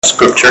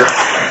scripture.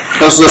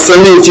 那是《申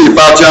命记》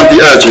8章第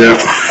2节。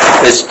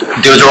It's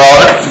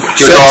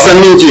Deuteronomy. 申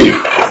命记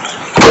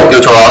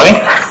Deuteronomy.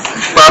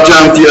 8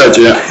章第2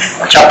节。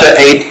Chapter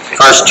 8,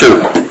 verse 2.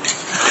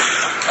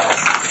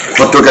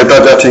 我读给大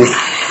家听。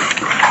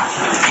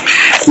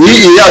你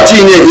也要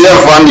纪念耶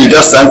和华你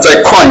的神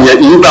在旷野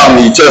引导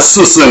你这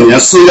40年，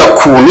是要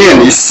苦练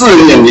你、试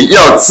炼你，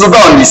要知道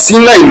你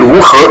心内如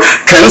何，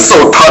肯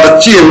守他的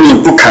诫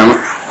命不肯。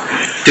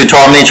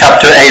Deuteronomy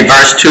chapter 8,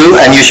 verse 2,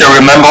 And you shall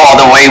remember all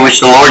the way which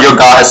the Lord your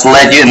God has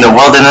led you in the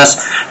wilderness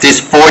these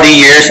 40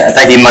 years,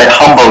 that he might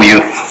humble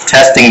you,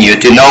 testing you,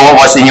 to know what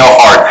was in your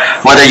heart,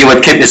 whether you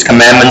would keep his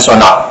commandments or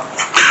not.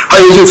 还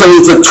有一句圣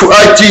经是出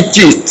埃及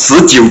记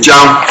19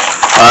章。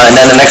And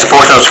then the next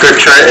portion of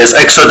scripture is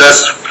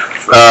Exodus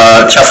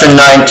chapter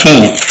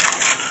 19.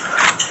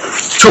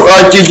 出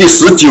埃及记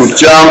19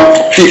章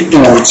第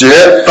5节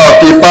到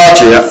第8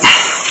节。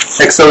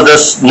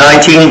Exodus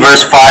 19,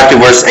 verse 5 to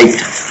verse 8.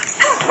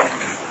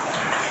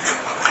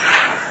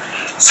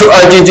 出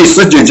埃及记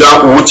19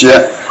章5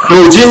节，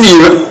如今你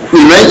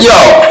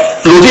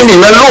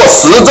们若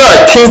实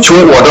在听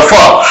从我的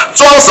话，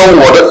遵守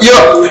我的约，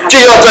就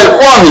要在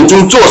万民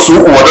中做属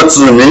我的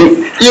子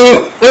民，因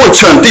为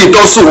全地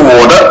都是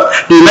我的，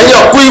你们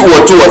要归我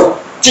做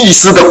祭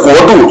司的国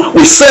度，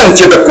为圣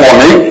洁的国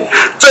民。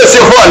这些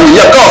话你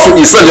要告诉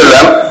以色列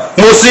人。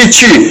摩西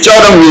去叫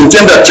了民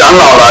间的长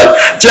老来，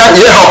将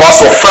耶和华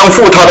所吩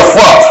咐他的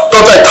话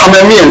都在他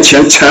们面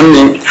前陈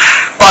明。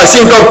百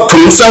姓都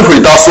同声回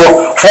答说：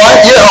凡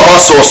耶和华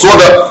所说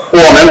的，我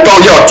们都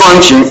要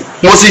遵行。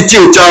摩西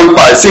就将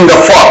百姓的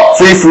话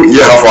恢复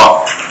耶和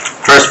华。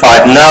Verse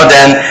 5, Now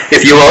then,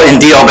 if you will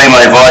indeed obey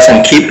my voice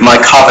and keep my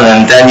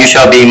covenant, then you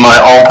shall be my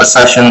own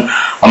possession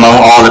among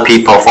all the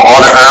people, for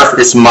all the earth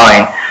is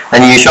mine.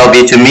 Then you shall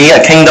be to me a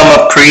kingdom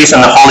of priests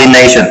and a holy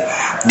nation.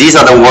 These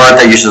are the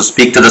words that you shall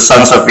speak to the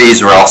sons of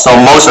Israel. So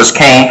Moses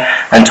came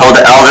and told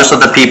the elders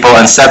of the people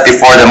and set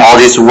before them all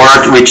these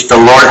words which the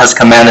Lord has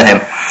commanded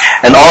him.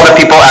 And all the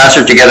people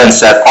answered together and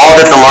said, All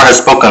that the Lord has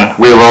spoken,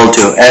 we will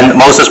do. And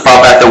Moses brought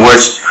back the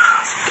words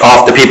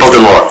of the people to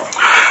the Lord.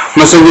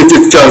 那圣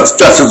经就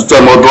暂时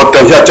这么多，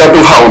等一下交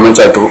通号我们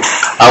再读。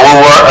I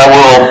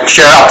will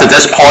share up to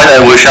this point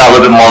and we'll share a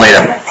little bit more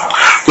later.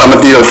 那么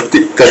弟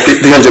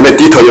兄姐妹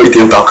低头有一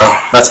点祷告。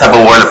Let's have a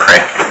word of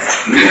prayer.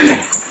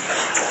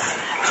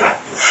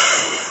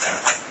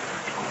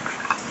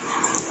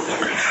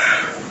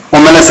 我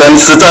们的神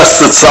实在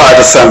是慈爱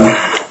的神。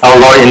Our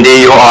Lord,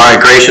 indeed, you are a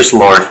gracious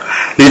Lord.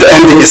 你的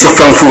恩典也是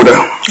丰富的。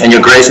And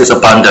your grace is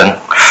abundant.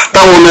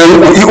 当我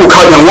们无依无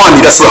靠仰望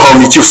你的时候，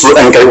你就施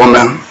恩给我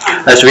们。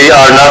As we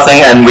are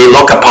nothing and we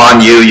look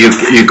upon you,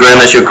 you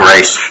grant us your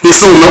grace. 你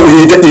是我们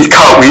唯一的依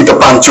靠，唯一的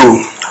帮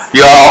助。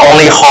You are our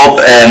only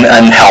hope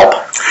and help.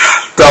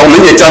 我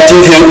们也将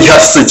今天以下的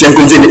时间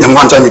恭敬地仰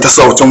望在你的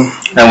手中。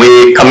And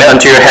we commit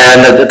unto your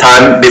hand at the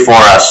time before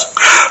us.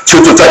 求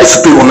主再一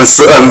次对我们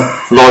施恩。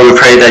Lord, we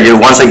pray that you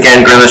once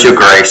again grant us your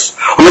grace.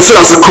 我们虽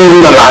然是空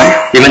空的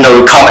来 Even though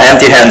we come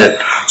empty-handed,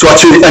 主要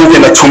求你恩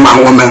典的充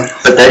满我们，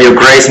 but that your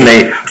grace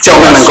may 叫我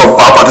们能够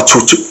饱饱的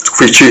出去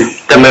回去。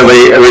that may we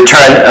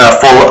return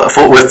full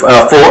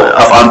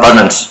of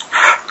abundance.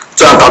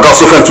 这样祷告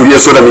是奉主耶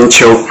稣的名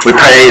求。 We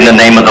pray in the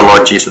name of the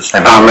Lord Jesus.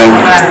 Amen. 阿门。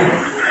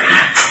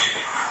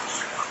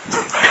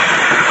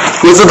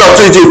你知道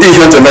最近弟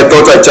兄姊妹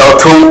都在交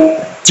通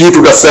基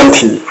督的身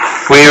体。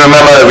We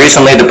remember that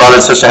recently the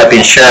brothers and sisters have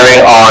been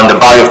sharing on the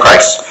body of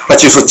Christ. 那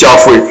就是教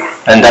会。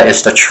And that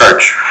is the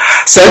church.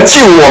 神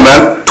救我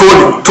们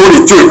脱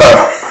离罪恶。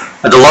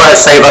The Lord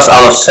has saved us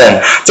out of sin.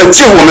 在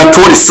救我们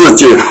脱离世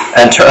界。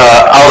And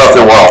out of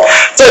the world.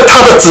 在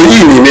他的旨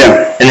意里面。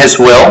In His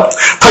will.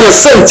 他的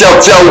圣教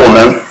教我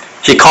们。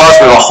He calls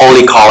with a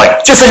holy calling.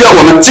 就是要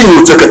我们进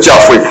入这个教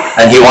会。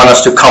And He wants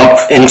us to come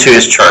into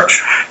His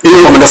church. 因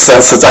为我们的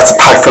神实在是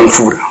太丰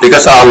富了。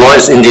Because our Lord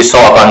is indeed so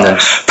abundant.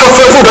 他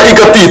丰富到一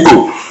个地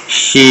步。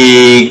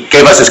He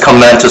gave us His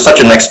command to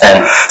such an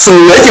extent. 是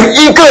没有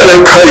一个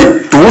人可以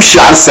独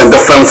享神的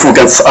丰富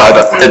跟慈爱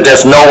的。That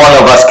there's no one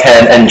of us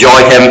can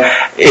enjoy Him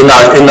in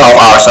of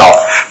ourselves.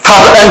 他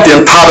的恩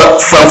典，他的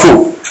丰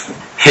富。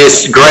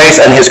His grace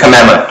and His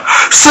commandment.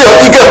 是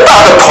有一个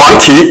大的团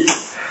体。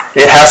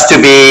It has to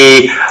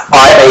be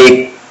by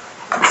a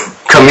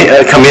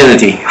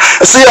community.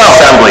 是要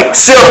assembly.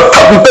 是要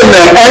他们被蒙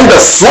恩的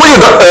所有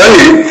的儿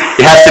女。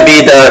It has to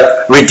be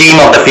the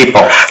redeemer of the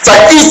people.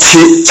 在一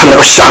起才能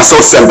够享受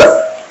神的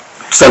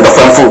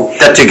丰富。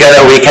That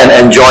together we can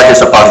enjoy His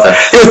abundance.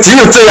 因为只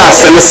有这样，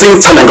神的心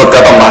才能够得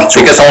到满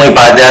足。Because only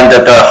by then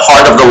that the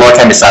heart of the Lord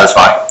can be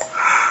satisfied.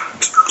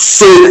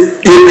 所以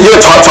一个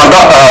传道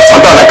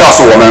来告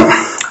诉我们。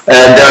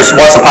And there's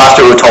once a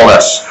pastor who told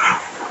us.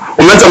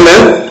 我们怎么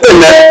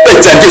被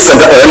拯救神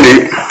的儿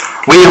女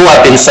We who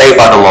have been saved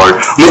by the Lord.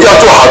 我们要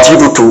做好基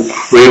督徒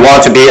We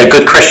want to be a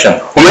good Christian.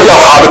 我们要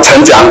好好的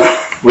成长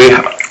We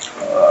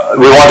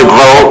want to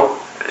grow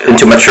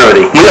into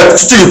maturity. 我们要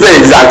具备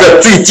两个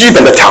最基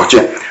本的条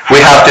件 We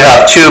have to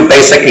have two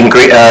basic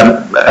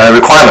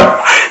requirements.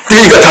 第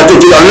一个条件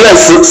就要认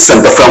识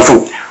神的丰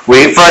富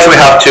First we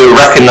have to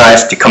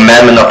recognize the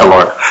commandment of the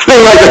Lord.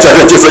 另外一个角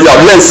度就是要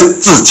认识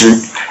自己，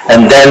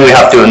 And then we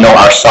have to know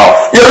ourselves.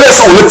 要认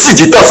识我们自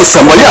己到底是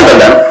什么样的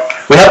人。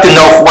 We have to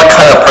know what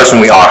kind of person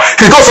we are.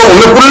 很多时候我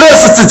们不认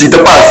识自己的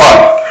办法，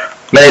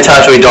 Many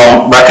times we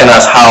don't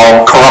recognize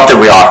how corrupted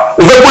we are.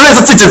 我们不认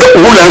识自己的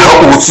无能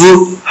和无知，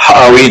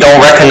 We don't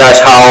recognize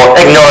how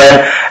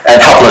ignorant and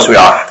helpless we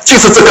are. 就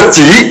是这个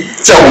急，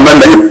叫我们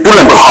不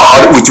能够好好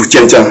的为主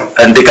见证。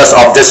 And because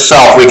of this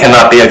self, we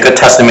cannot be a good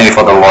testimony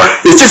for the Lord.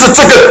 也就是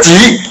这个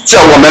急，叫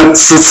我们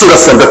失去了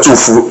神的祝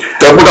福，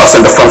得不到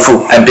神的吩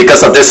咐。 And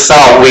because of this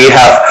self, we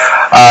have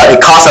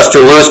it caused us to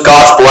lose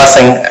God's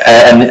blessing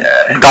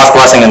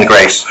and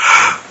grace.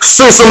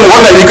 所以说，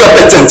我每一个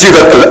被拯救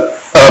的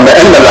每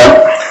恩的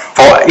人，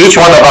 For each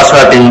one of us who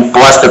have been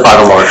blessed by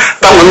the Lord,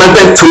 当我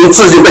们从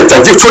自己被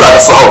拯救出来的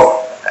时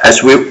候，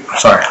 as we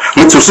我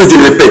们从世界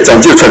里被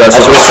拯救出来的时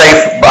as 候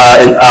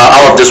we，save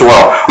out of this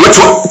world 我们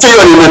从罪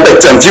恶里面被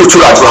拯救出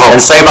来之后， and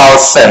save our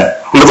sin,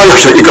 我们都要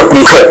学一个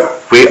功课，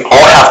 we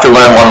all have to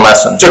learn one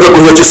lesson. 这个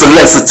功课就是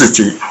认识自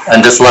己。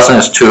 And this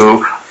lesson is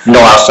to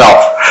know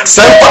ourselves.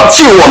 神帮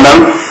助我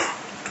们，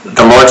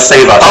 The Lord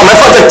save 把我 us. 们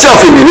放在教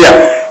会里面，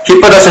 He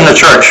put us in the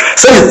church,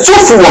 神也祝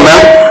福我们，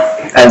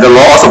 and the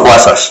Lord also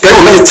bless us 给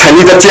我们成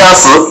立一个家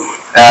室。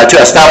 to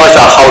establish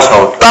our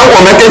household. 当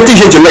我们跟弟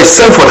兄姐妹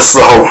生活的时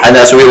候， And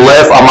as we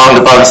live among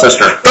the brother and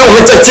sister, 当我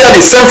们在家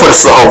里生活的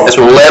时候， as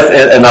we live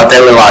in our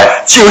daily life,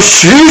 就有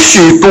许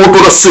许多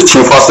多的事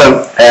情发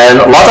生。 and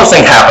lots of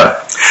things happen.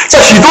 在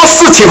许多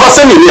事情发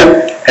生里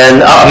面，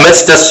 And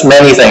amidst this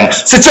many things,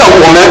 是叫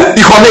我们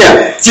一方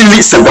面经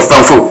历神的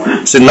吩咐，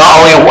 so not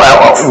only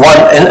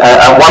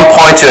at one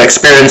point to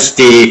experience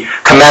the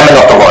commandment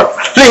of the Lord,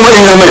 另外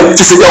一方面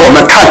就是要我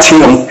们看清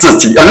我们自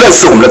己，要认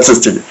识我们的自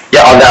己。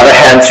 yet on the other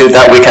hand, so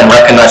that we can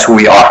recognize who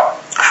we are.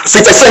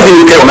 所以在圣经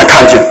里给我们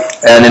看见，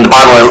 And in the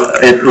Bible,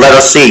 it let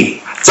us see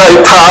在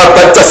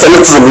神的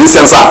子民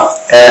身上，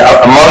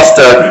 amongst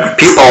the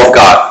people of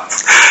God,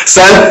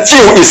 神救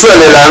以色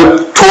列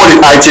人脱离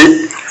埃及，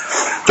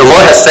 the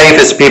Lord has saved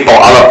His people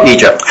out of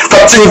Egypt 他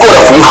经过了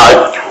红海，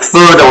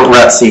 through the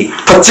Red Sea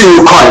他进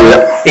入旷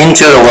野，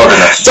 into the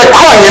wilderness. 在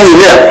旷野里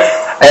面，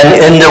 And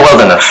in the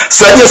wilderness,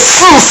 神用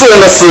40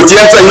年的时间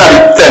在那里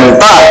等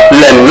待、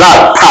忍耐、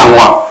盼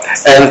望。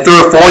 and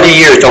through 40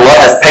 years, the Lord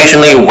has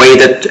patiently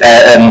waited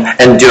and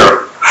endured.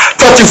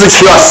 他就是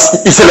希望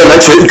以色列人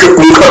学一个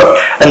功课，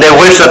 And they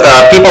wish that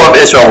the people of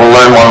Israel will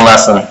learn one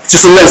lesson, 就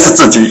是认识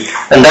自己。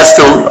 and that's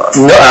to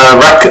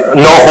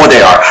know who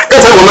they are. 刚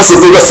才我们是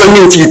读的《申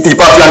命记》第8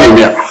章里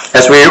面，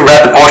 As we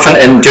read the portion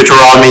in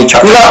Deuteronomy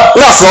chapter,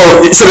 那时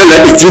候以色列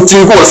人已经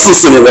经过了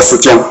40年的时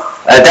间，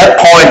 at that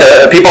point,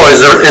 the people of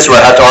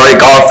Israel had already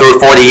gone through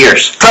 40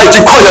 years. 他已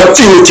经快要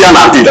进入迦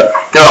南地了。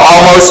 They were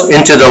almost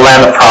into the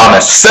land of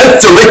promise. 神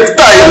准备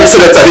带以色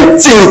列百姓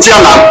进入迦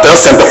南，得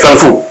神的吩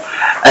咐，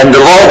 And the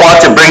Lord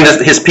wanted to bring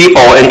His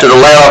people into the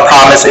land of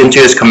promise, into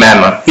His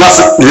commandment. 那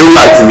是牛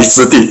奶与蜜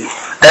之地。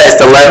 That is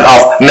the land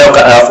of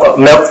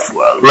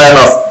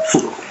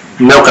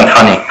milk and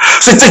honey.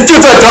 所以就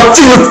在他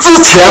进入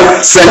之前，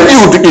神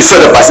又对以色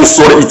列百姓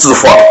说了一句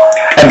话，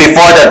 And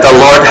before that, the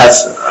Lord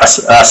has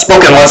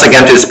spoken once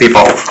again to His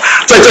people.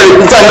 在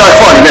那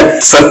话里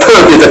面，神特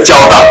别的教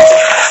导，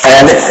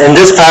 And in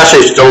this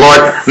passage, the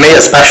Lord made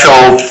a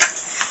special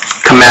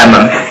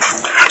commandment.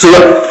 说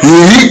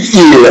你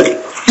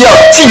也要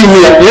纪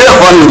念耶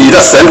和华你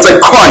的神在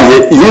旷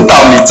野引导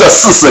你这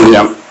40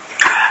年。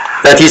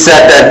 That He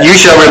said that you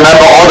shall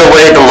remember all the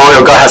way the Lord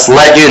your God has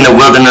led you in the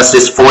wilderness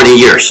these 40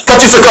 years. 他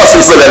就是告诉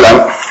以色列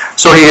人，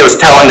 So He was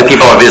telling the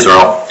people of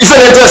Israel 以色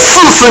列在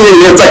40年里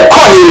面，在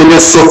旷野里面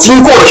所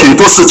经过的许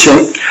多事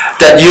情，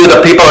 that you, the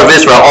people of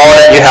Israel, all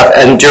that you have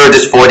endured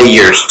these 40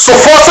 years, 所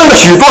发生的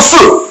许多事，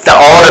 that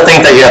all the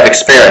things that you have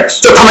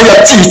experienced, 这他们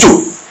要记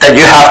住， that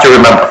you have to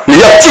remember, 你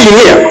要纪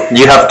念，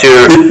 you have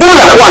你 to, 不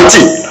能忘记。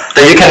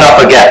 that you cannot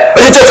forget.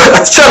 而且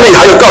在下面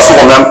还有告诉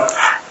我们，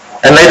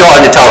 And later on,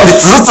 He tells 你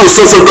us 子子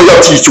孙孙都要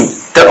记住。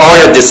 that all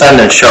your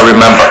descendants shall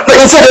remember. 那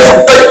以色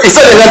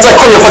列人在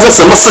旷野发生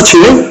什么事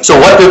情？ So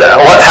what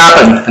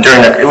happened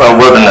during the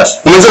wilderness?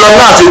 我们知道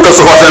那几个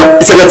是发生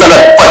以色列在那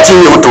拜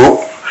金牛犊，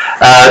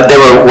 They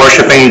were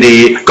worshiping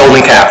the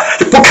golden calf.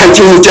 不肯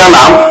进入迦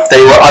南，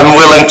 They were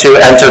unwilling to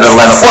enter the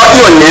land of 发 promise.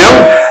 怨言，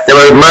 They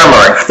were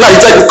murmuring. 那你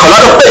在可拉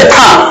的背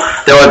叛，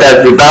 There was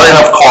that rebellion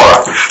of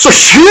Korah. 说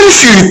许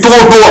许多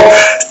多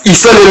以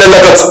色列的那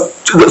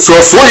个所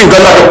有的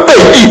那个背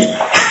义。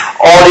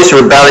 All these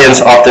rebellions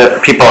of the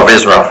people of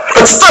Israel.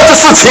 在这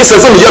事情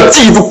上，你要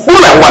记住，不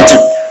能忘记。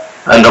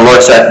 And the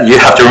Lord said, you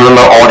have to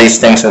remember all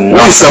these things and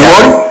not 为什么？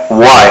 forget.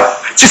 Why?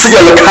 就是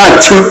要看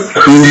清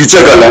你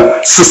这个人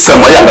是什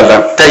么样的人。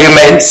 That you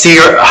may see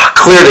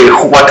clearly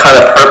what kind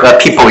of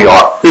people you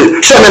are.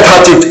 下面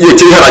他就也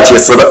接下来解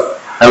释了，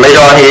 And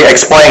later on he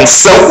explains,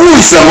 神为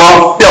什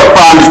么要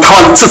把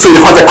你之所以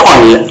放在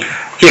旷野？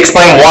 he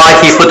explained why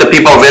he put the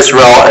people of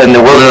Israel in the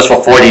wilderness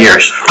for 40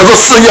 years. 他说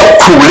是要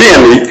苦练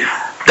你，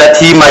 That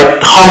he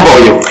might humble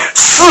you,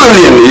 试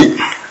炼你，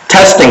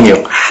 testing you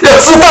要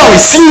知道你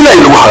心内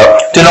如何。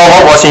to know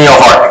what was in your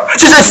heart,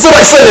 就是知道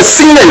以色列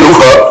心内如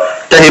何，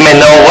 that he may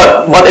know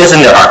what is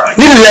in your heart,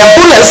 你能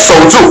不能守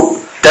住，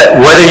 that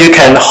whether you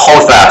can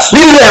hold fast, 你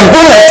能不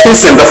能听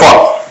神的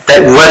话。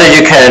 that whether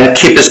you can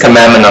keep this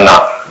commandment or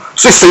not.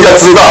 所以神要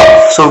知道，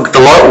 So the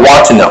Lord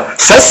wants to know.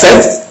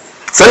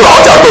 神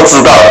老早都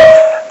知道了，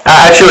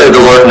 Actually, the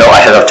Lord knows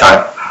ahead of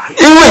time.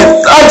 因为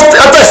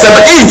在神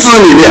的意志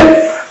里面，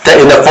 That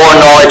in the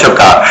foreknowledge of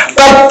God,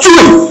 当罪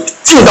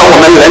进到我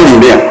们人里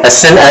面， as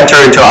sin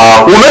entered into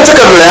我 our, 们这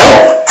个人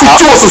会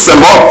做是什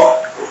么，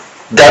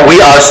 that we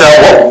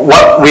ourselves,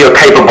 what we are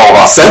capable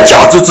of. 神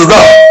早就知道。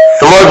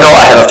 The Lord knows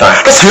ahead of time.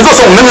 但许多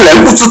时候我们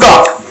人不知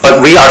道， But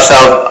we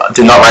ourselves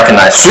do not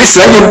recognize. 所以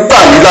神就带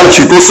领让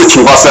许多事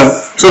情发生。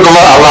 So the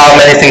Lord allowed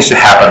many things to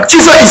happen. 就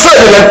算以色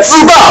列人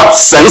知道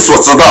神所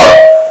知道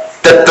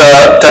的，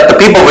 That the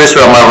people of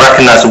Israel might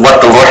recognize what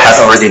the Lord has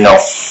already known.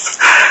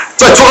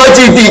 在出埃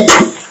及第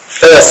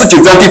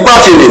19章第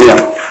8节里面，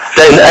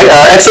 That in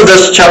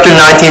Exodus chapter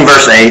 19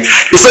 verse 8,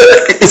 以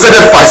色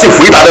列百姓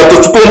回答的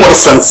都是多么的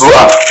神直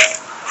啊！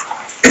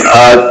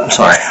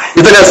 sorry,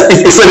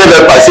 以色列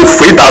的百姓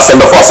回答神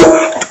的话是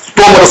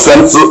多么的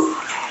神直，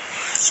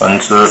神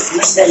直，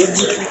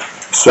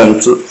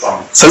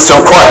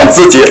很快很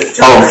直接。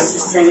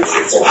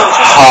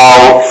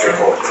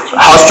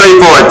how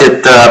straightforward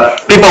did the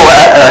people of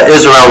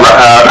Israel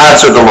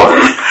answer the Lord?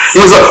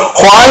 因为是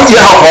凡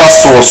耶和华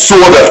所说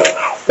的，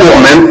我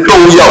们都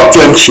要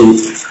遵行。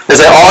 They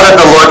say, all that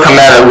the Lord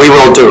commanded, we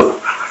will do.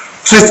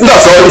 所以那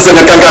时候以色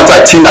列刚刚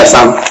在青海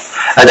山，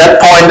 At that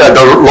point,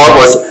 the Lord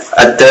was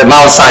at the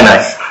Mount Sinai.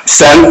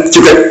 神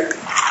就告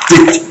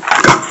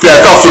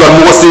诉了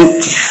摩西，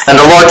 And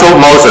the Lord told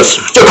Moses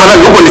就他说，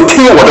如果你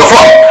听我的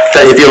话，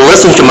 that if you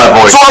listen to my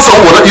voice 遵守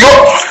我的约，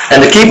 and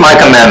to keep my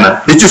commandment,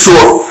 你就是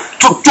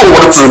做我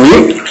的子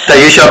民， that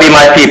you shall be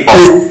my people,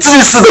 你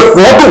祭司的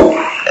国度，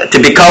 to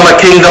become a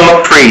kingdom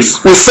of priests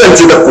你圣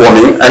洁的国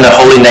民， and a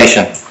holy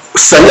nation,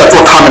 神要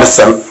做他们的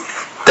神。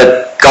 that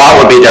God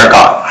will be their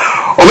God.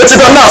 我们知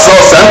道那时候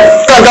神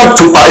刚刚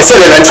把以色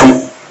列人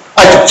从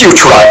埃及救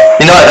出来，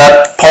 You know, at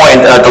that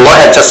point, the Lord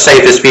had just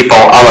saved his people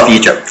out of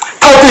Egypt.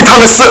 他对他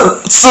们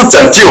施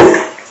拯救，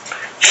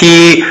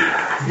 He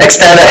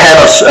extended hand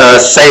of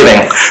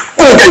saving,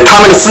 供给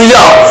他们的需要，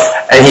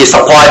 and he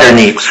supplied their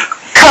needs.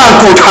 看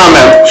顾他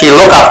们， He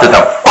looked after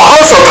them, 保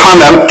守他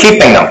们，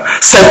 keeping them.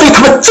 神对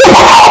他们这么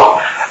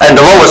好， And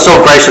the Lord was so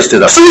gracious to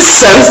them. 所以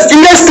神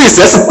应该是对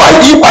神是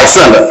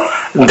100%的。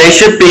 They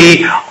should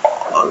be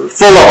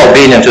full of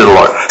obedience to the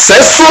Lord. 神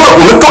说的我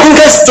们都应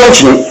该是遵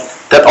行，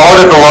 That all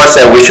that the Lord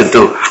said we should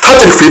do. 他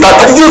这里回答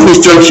他愿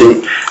意遵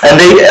行。 And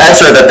they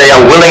answered that they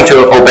are willing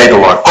to obey the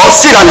Lord. 好，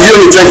既然你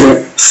愿意遵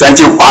行，神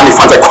就把你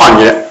放在旷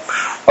野，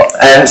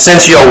 And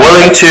since you are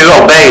willing to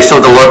obey, so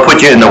the Lord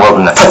put you in the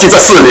wilderness. 他就在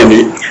试炼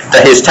你，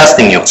 That He is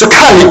testing you 是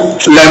看你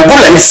能不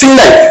能心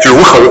内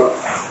如何，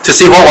 to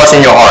see what was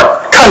in your heart,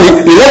 看你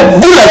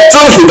能不能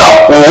遵行到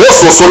我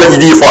所说的一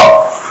句话。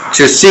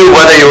 to see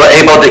whether you were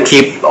able to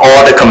keep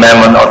all the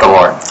commandment of the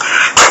Lord.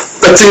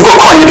 在经过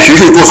旷野许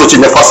许多数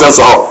情节发生的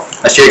时候，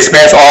 As you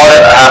experience all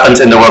that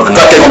happens in the 再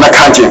wilderness, 给我们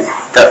看见，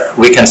 that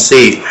we can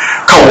see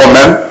看我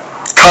们，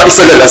靠以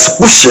色列人是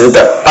不行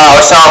的。 by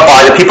ourselves,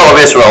 by the people of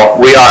Israel,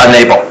 we are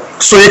unable.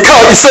 所以靠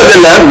以色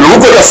列人，如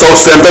果要守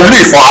神的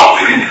律法，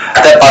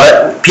 That by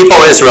the people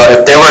of Israel,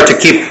 if they were to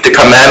keep the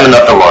commandment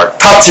of the Lord,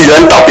 他几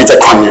人倒闭在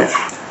旷野。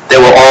 they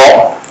will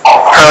all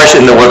perish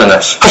in the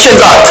wilderness. 他现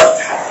在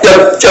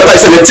要带以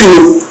色列进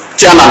入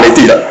迦南美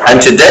地了。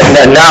 And today,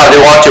 and now they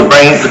want to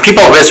bring the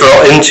people of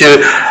Israel into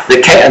the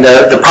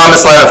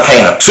promised land of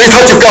Canaan. 所以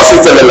他就告诉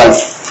以色列人，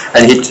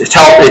 And he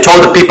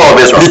told the people of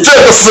你 Israel 这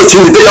个事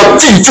情你都要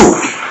记住，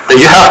 that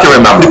you have to 你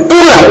remember, 不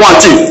能忘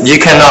记。 you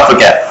cannot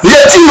forget. 你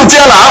要进入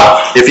迦南，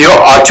 If you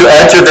are to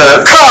enter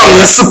the, 靠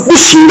你是不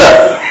行的。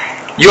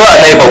 you are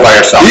unable by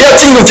yourself. 你要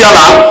进入迦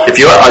南， If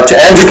you are to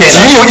enter 只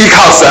Canaan, 有依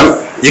靠神，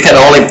 you can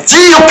only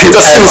只有凭着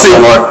信 enter 心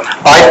the，Lord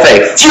by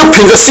faith, 只有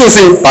凭着信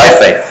心， by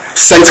faith,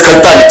 神才可以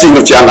带你进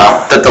入迦南。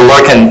 that the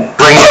Lord can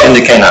bring you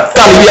into Canaan.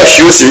 但你要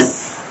学习，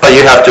 But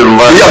you have to 你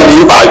learn, 要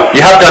明白，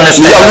 you have to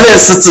你要 understand 认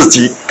识自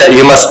己。 that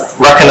you must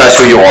recognize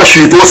who you are.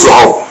 许多时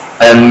候，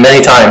 And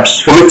many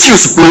times 我们就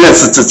是不认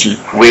识自己，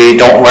 we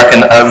don't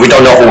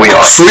know who we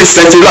are. 所以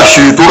神就让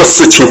许多的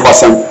事情发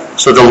生。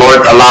 So the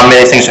Lord allowed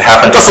many things to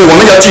happen. 但是我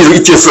们要记住一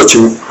件事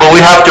情， But we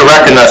have to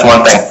recognize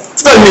one thing.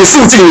 在民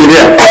数记里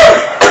面，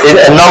 In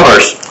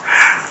Numbers,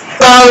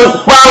 当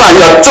巴兰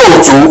要咒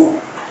诅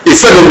以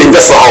色列民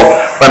的时候，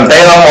 when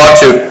Balaam wanted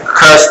to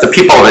curse the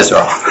people of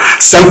Israel,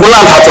 神不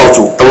让他咒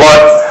诅， the Lord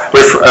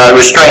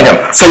restrained him.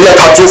 神要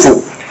他祝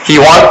福。 He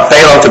wanted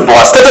Balaam to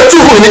bless 但 them. 在祝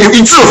福里面有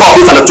一句话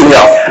非常的重要，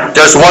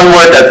 There's one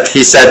word that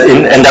he said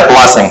in that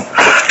blessing.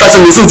 但是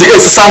民数记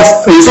23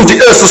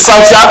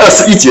章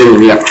21节里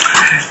面，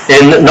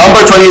 In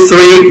Number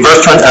 23,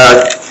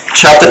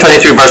 chapter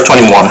 23, verse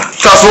 21,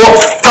 他说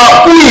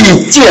他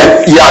未见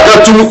雅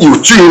各中有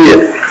罪孽，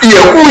也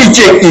未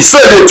见以色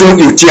列中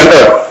有奸恶。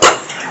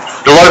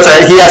The Lord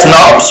said He has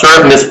not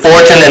observed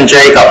misfortune in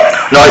Jacob,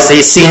 nor has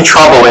He seen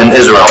trouble in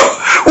Israel.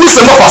 为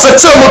什么发生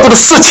这么多的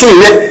事情里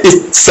面，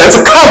神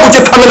是看不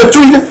见他们的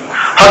罪呢？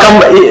 How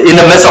come in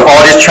the midst of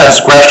all these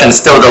transgressions,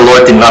 still the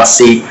Lord did not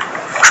see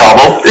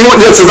trouble? 因为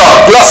你要知道，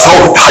那时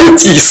候还有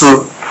祭司，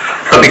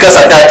 But because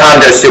at that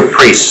time there's still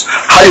priests,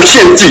 还有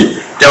献祭，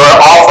 there were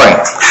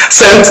offerings,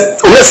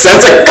 我们的神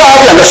在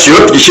羔羊的血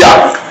底下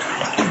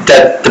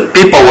that the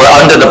people were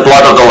under the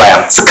blood of the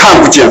Lamb, 是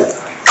看不见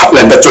他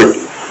人的罪。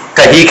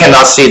 that He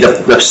cannot see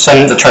the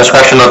sin, the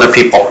transgression of the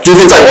people. 今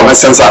天在我们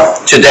身上，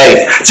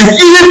 Today, 就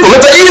我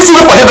们在耶稣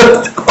的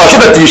宝血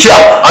的底下，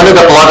 under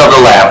the blood of the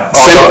Lamb,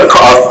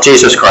 of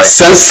Jesus Christ,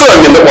 神赦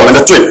免了我们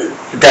的罪。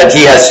 that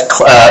He has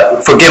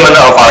forgiven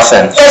of our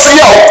sins. 但是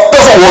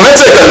我们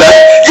这个人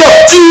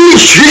要经历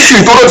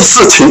许多的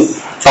事情，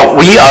 But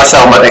we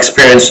ourselves must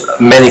experience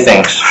many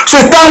things. 所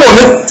以当我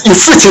们有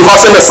事情发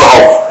生的时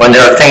候， When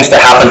there are things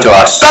that happen to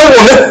us, 当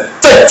我们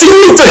在经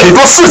历这许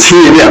多事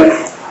情里面，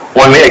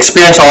 when we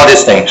experience all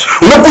these things,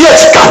 我们不要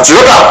感觉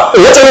到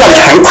我在那里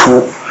很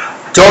苦，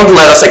 don't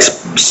let us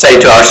say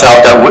to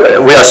ourselves that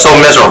we are so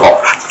miserable,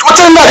 我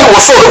在那里我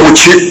受了委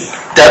屈。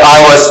 that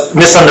I was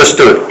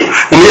misunderstood.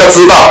 我们要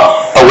知道，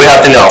 But we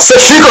have to know 这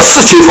许多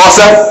事情发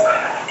生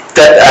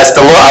that as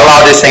the Lord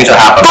allowed these things to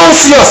happen, 都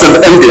是要神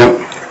的恩典。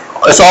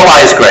 it's all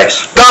by His grace.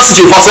 当事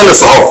情发生的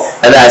时候，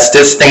 And as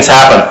these things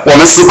happen, 我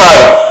们失败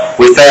了，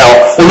 we fail,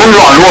 我们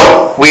软弱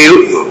了， we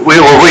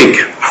were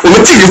weak, 我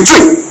们自己罪，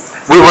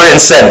 we were in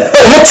sin.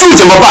 那我们罪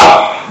怎么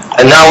办？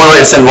 And now we're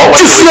in sin. What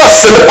就 was 是要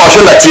神的宝血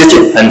来接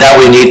近。 And that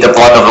we need the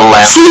blood of the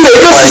Lamb. 所以每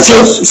个事情，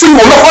所以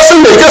我们发生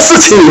每个事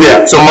情里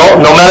面， So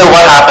no matter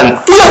what happened,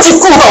 不要去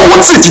顾到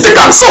我自己的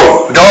感受，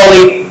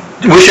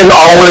 we shouldn't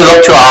only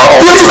look to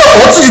our 不 own. 要知道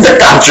我自己的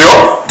感觉。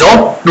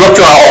 Don't look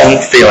to our own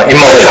feeling,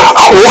 emotion.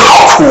 啊，我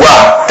好苦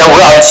啊， That we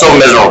are so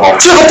miserable.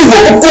 这个对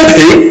我不公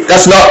平，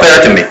 That's not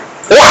fair to me.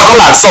 我好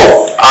难受。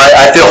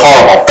 I feel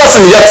horrible. 但是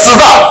你要知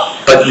道，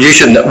 But we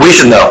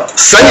should know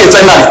神也在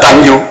那里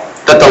担忧。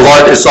 that the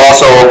Lord is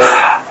also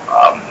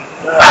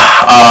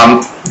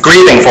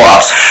grieving for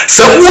us.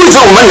 神为着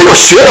我们能够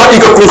学到一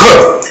个功课，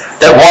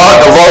 That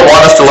the Lord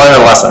wants us to learn a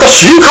lesson. 他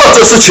许可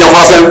这事情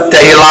发生，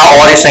 That He allowed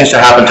all these things to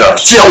happen to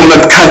us 只要我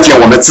们看见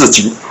我们自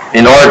己。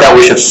 in order that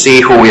we should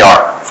see who we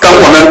are. 当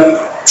我们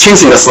清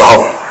醒的时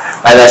候，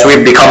 And as we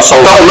become 当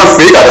sober, 我们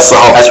悔改的时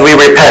候， as we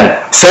repent,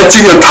 神就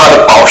用他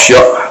的宝血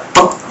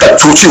赶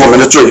除去我们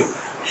的罪。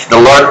 the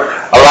Lord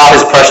allowed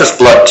His precious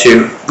blood to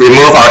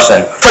remove our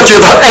sin. 他觉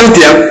得他恩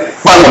典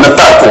帮我们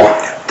带过。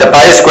 That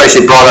by His grace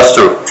He brought us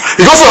through.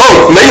 有的时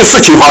候没有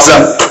事情发生，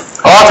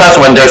 A lot of times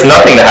when there's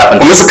nothing to happen,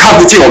 我们是看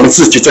不见我们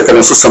自己这个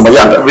人是什么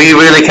样的。 we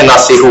really cannot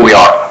see who we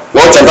are.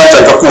 我简单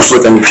讲一个故事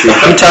给你听。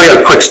 Let me tell you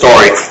a quick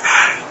story.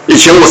 以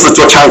前我是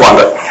做餐馆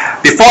的，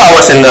 Before I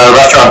was in the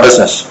restaurant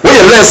business, 我也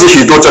认识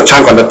许多做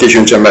餐馆的弟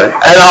兄姐妹，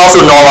 and I also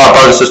know a lot of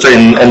brothers and sisters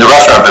in the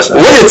restaurant business.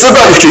 我也知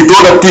道有许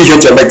多的弟兄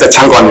姐妹在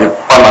餐馆里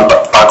帮忙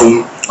打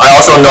工。 I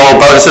also know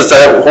brothers and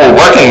sisters who are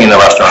working in the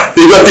restaurant.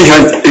 一个弟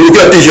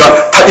兄，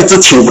他一直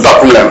请不到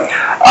工人，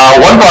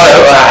 One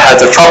brother had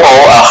the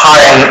trouble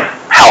hiring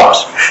help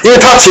因为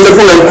他请的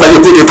工人没有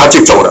固定，他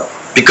就走了。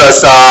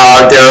 because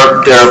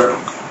their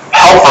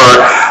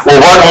helper will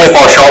work only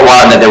for a short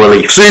while and then they will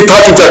leave. 所以他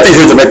就在弟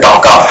兄姐妹祷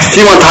告，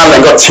希望他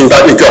能够请到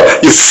一个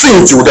有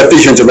信主的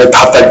弟兄姐妹，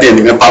他在店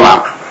里面帮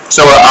忙。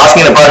 So we're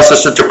asking the brother and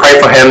sister to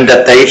pray for him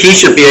that he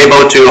should be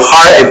able to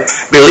hire a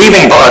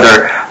believing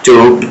brother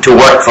to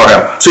work for him.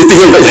 所以弟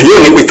兄们很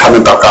愿意为他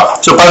们祷告。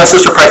 So brother and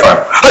sister pray for him.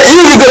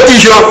 也有一个弟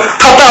兄，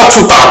他到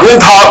处打工，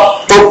他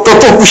都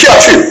做不下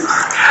去。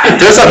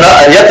There's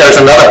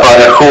another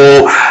brother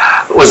who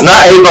was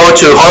not able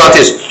to hold on to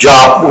his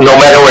job no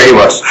matter where he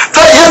was.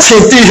 他也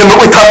请弟兄们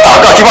为他祷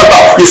告，希望到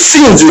有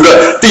信主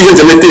的弟兄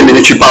姐妹店里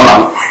面去帮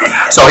忙。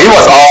 So he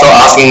was also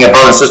asking a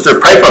brother and sister to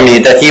pray for me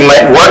that he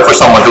might work for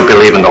someone who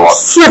believed in the Lord.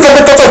 所以他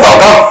们都在祷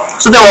告，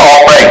 So they were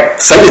all praying.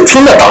 神也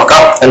听了祷告，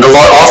 And the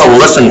Lord also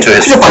listened to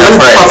his 就把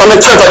prayer 他们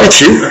叫在一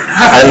起，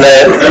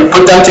 and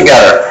put them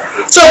together.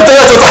 这样都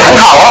要做得很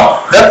好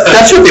啊，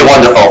 That should be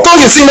wonderful. 都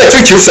有心在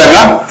追求神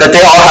啊， That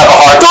they all have a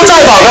heart 都在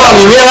祷告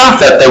里面啊，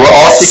 that they were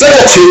all 神 seeking.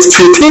 也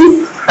倾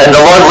听， And the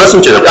Lord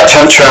listened to them.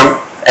 要全，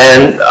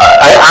 And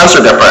I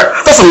answered their prayer.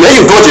 但是没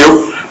有多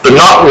久， But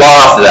not long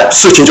after that,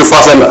 事情就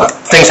发生了，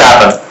 things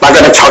happened. 两个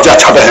人吵架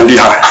吵得很厉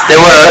害， They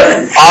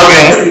were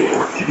arguing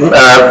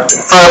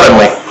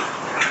fervently.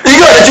 一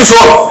个人就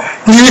说：“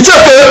你这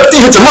个弟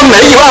兄怎么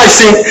没有爱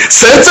心？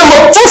神这么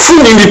祝福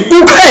你，你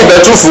不配得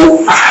祝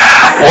福。”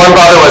 One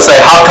brother would say,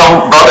 "How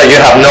come, brother, you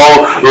have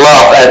no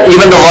love? And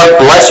even the Lord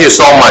bless you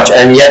so much,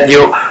 and yet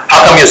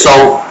how come you're so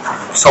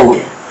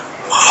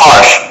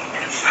harsh?"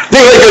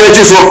 另外一个人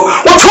就说：“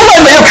我从来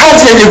没有看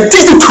见有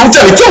基督徒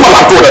这里这么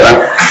难过的人。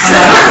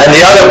 And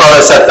the other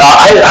brother said,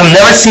 "I have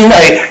never seen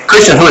a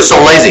Christian who is so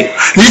lazy."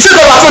 你这个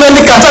哪个人？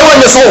你敢在外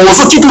面说我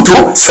是基督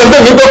徒，神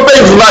的名都被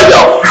你卖掉。”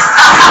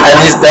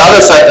 And the other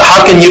said,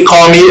 "How can you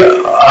call me?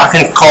 How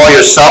can you call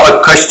yourself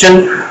a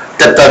Christian?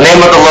 That the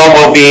name of the Lord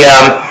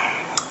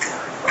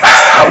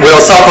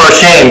will suffer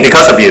shame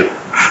because of you."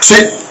 所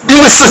以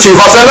因为事情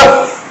发生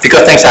了，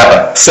 because things happen.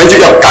 神就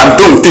要感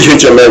动弟兄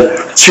姐妹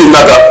去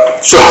那个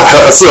和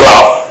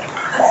好。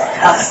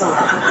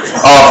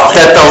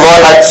That the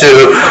Lord had to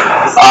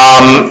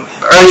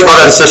urge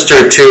brother and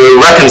sister to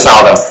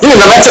reconcile them 因为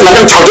两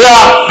个吵架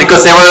啊，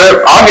 because they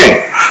were arguing.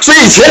 所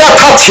以以前呢，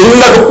他请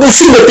那个不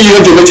信的弟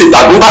兄姐妹去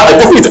打工，他还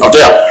不会吵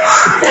架。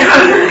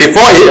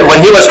Before,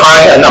 when he was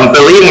hiring an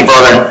unbelieving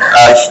brother,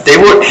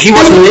 he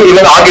wasn't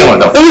even arguing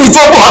with them. 因为你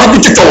做不好，你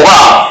就走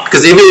吧。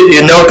 Because if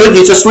you're no good,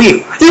 you just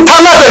leave. 因为他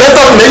那个人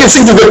到没有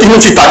信主的弟兄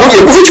去打工，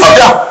也不会吵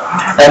架。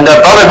 And the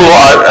brother who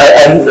are,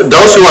 and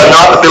those who are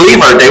not a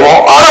believer, they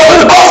won't argue with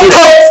the boss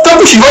either. 他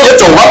不喜欢也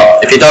走嘛。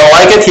 If he don't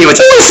like it, he would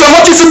say, 为什么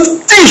就是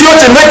弟兄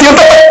姐妹他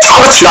吵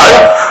了起来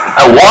了？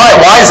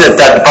 why is it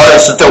that brother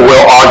and sister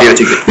will argue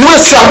together? 你有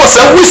想过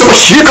神为什么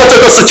许可这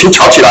个事情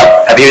吵起来？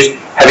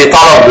 Have you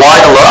thought of why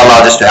the Lord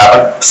allowed this to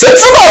happen? 神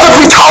知道这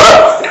会吵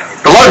的，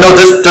 The Lord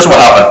knows this will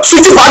happen. 所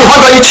以就把你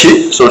放在一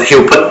起。 So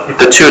he'll put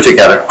the two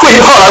together. 后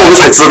来我们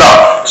才知道，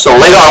 So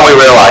later on we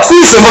realized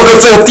为什么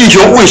这个弟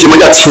兄为什么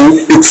要请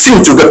有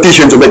信主的弟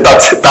兄姊妹到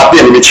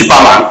店里面去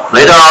帮忙？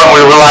 later on we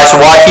realized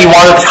why he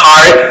wanted to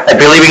hire a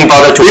believing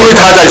brother to 因为 work.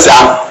 他在想，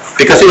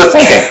 Because he was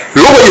thinking.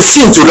 如果有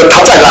信主的，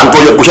他再懒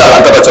惰也不像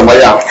懒惰的怎么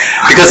样？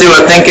 Because he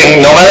was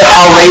thinking no matter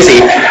how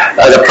lazy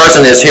the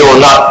person is, he will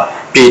not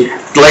be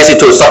lazy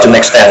to such an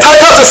extent. 他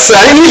要是神，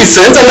因为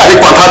神在那里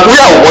管他，不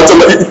要我怎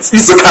么一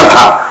直看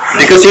他。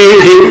 Because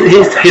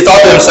he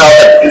thought to himself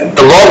that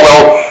the Lord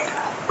will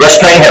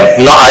restrain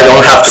him. No, I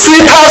don't have to. 所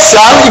以他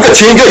想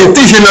请一个有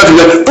弟兄的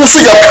人，不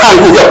是要看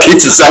顾要彼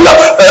此相爱，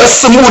而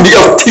是目的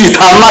要替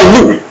他卖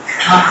命。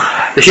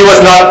He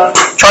was not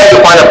trying to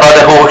find a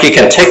brother who he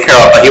can take care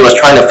of, but he was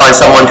trying to find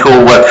someone who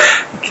would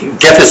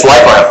give his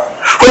life for him.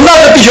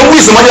 那个弟兄为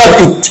什么要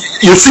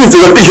有信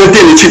主的弟兄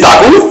店里去打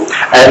工？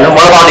 And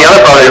what about the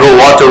other brother who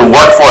wanted to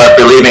work for a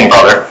believing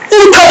brother? 因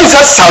为他就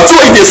想少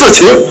做一点事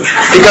情，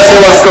 Because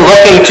he was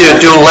looking to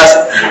do less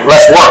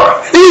work.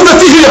 因为这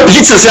弟兄要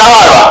彼此相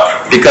爱吧。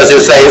 Because you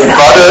say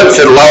brother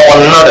should love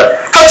one another.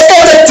 他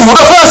放在主的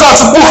份上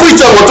是不会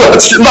叫我做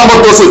那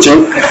么多事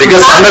情，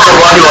 Because I'm the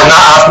one who will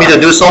not ask me to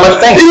do so much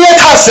things. 因为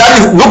他想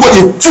如果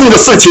有重的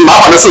事情、麻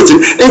烦的事情，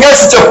应该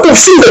是叫不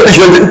信的弟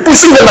兄、不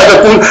信的那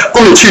个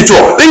工人去做，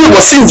因为我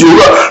信主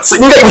了，是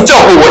应该会照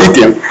顾我一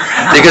点。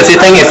 Because you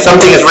think if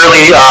something is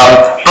really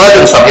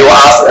burdensome, he will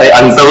ask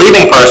an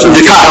unbelieving person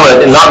to do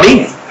it and not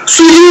me.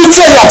 所以因为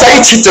这样在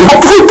一起，怎么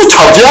会不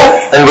吵架？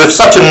 And with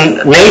such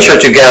a nature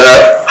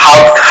together,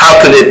 how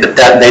could it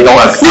that they don't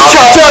你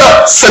吵架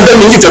了，神的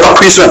名义得到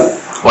亏损。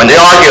 when they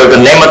argue, the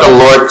name of the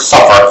Lord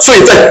suffer. 所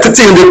以在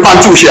弟兄的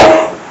帮助下，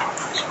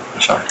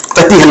 Sorry.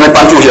 在弟兄的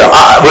帮助下，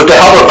 With the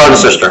help of brother and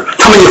sister,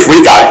 他们也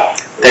悔改，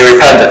 they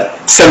repented.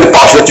 神的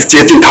宝血就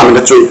洁净他们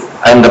的罪。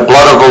 And the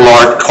blood of the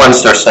Lord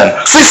cleansed their sin.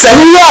 所以神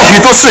让许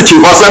多事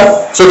情发生，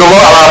 So the Lord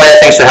allowed many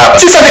things to happen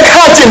就像你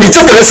看见你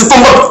这个人是多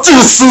么自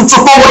私，是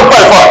多么的败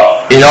坏。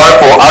 in order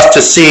for us to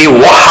see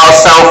how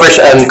selfish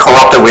and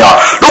corrupted we are.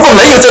 如果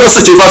没有这个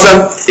事情发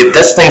生， If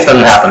this thing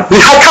doesn't happen,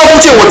 你还看不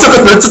见我这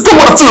个人是多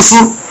么的自私。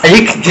 and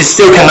you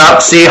still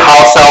cannot see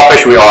how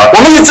selfish we are. 我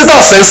们也知道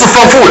神是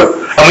丰富的，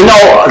 And we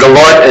know the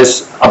Lord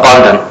is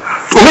abundant.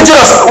 我们知道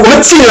我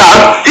们竟然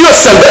用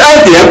神的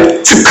恩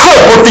典去刻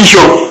薄弟兄，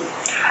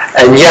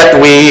 And yet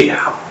we,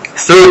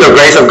 through the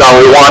grace of God,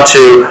 we want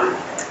to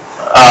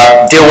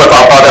deal with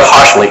our brother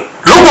harshly.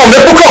 如果我们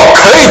不够，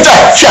可以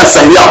再向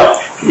神要。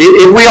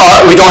 If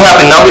we don't have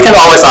enough, we can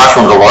always ask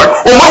from the Lord.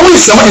 我们为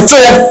什么你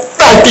这样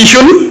待弟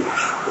兄？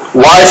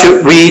 Why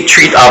should we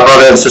treat our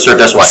brother and sister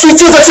this way? 所以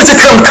这个事情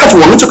看出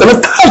我们这个人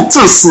太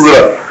自私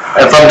了，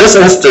 And from this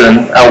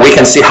incident, we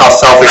can see how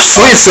selfish.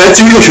 所以神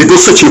就有许多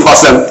事情发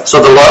生。 So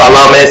the Lord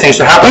allowed many things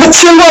to 我 happen. 们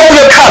千万不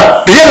要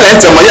看别人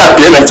怎么样，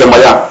别人怎么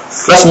样。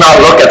 Let's not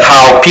look at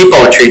how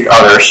people treat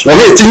others. 我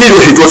们也经历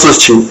了许多事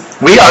情，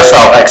 We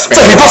ourselves 在许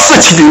experience 多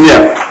事情里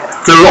面，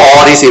 through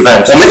all these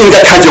events. 我们应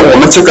该看见我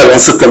们这个人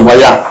是怎么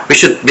样。 We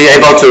should be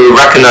able to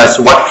recognize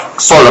what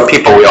sort of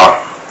people we are.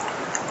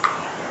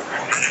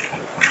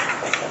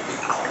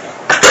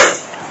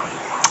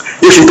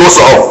 有许多时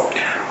候，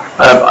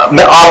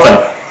 Often,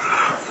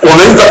 我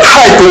们的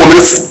态度，我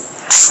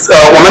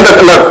们的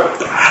那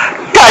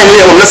概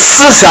念，我们的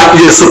思想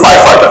也是败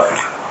坏的。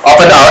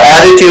 often our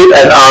attitude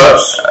and our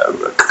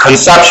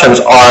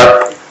conceptions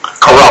are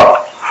corrupt.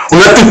 我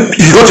们对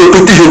许多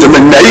对弟兄姊妹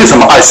没有什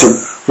么爱心，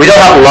 We don't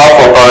have love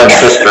for brother and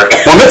sister.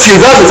 我们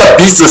经常是在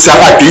彼此相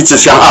爱，彼此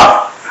相爱。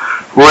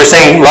 We're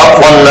saying love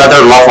one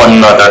another, love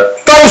one another.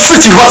 当事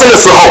情发生的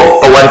时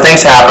候， But when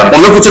things happen, 我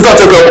们不知道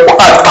这个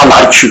爱到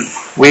哪里去。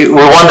 we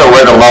wonder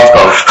where the love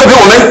goes. 特别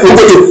我们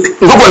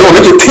如果我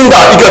们就听到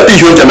一个弟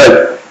兄姐妹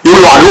有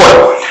软弱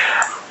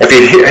的， If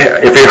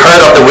you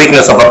heard of the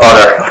weakness of a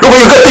brother, 如果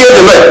有个弟兄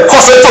姐妹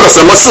或是做了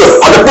什么事，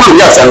好像不荣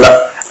耀神的，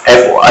 if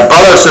a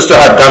brother or sister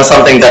had done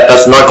something that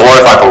does not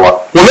glorify the Lord,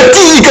 我们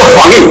第一个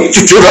反应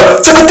就觉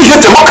得这个弟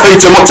兄怎么可以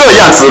怎么这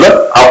样子呢？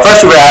 our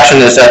first reaction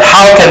is that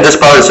how can this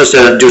brother or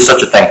sister do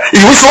such a thing?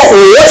 以为说我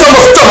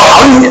这么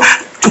好，你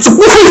就是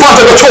不会犯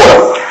这个错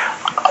的。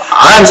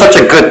 I'm such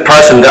a good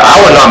person that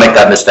I will not make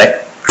that mistake.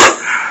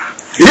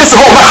 有的时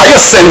候我们还用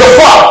神的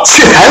话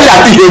去衡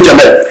量弟兄姐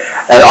妹。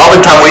And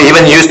oftentimes we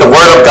even use the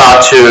word of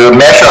God to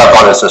measure our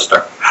brother and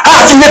sister.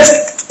 今天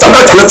长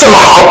老讲得这么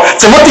好，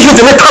怎么弟兄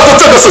姐妹他做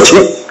这个事情？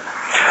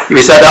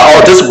 We said that,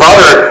 oh, this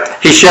brother,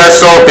 he shares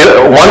so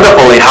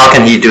wonderfully. How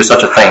can he do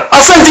such a thing?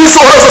 圣经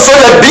说的是所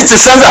有人彼此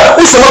相爱，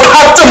为什么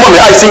他这么没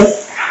爱心？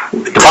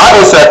 The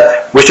Bible said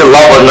we should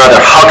love one another.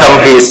 How come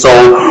he is so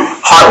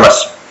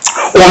heartless?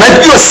 我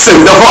们用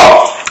神的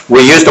话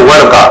We use the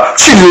word of God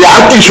去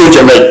量弟兄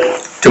姐妹，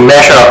 to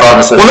measure our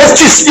brothers and 我 sisters. 们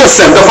去用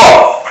神的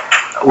话，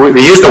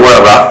 We use the word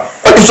of God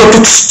你说去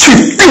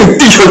定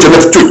弟兄姐妹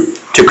的罪。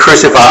 to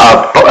crucify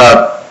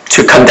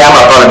to condemn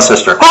our brother and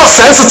sister.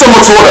 神是这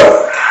么说的。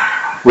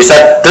 We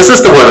said this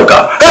is the word of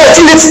God.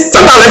 今天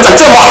长大人讲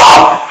这么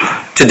好，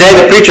 Today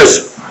the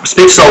preachers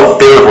speak so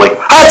beautifully.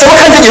 怎么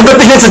看见有的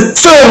弟兄是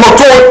这么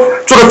做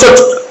的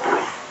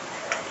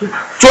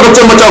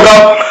这么糟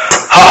糕？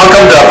 How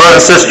come the brother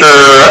and sister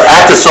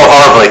acted so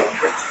horribly?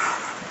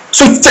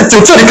 所以在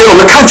这里给我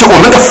们看见我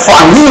们的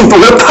反应、我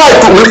们的态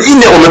度、我们的意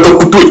念，我们都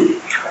不对。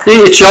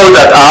 It shows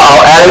that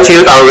our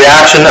attitude, our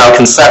reaction, our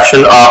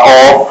conception are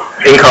all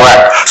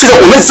incorrect. 所以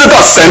我们知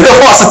道神的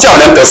话是叫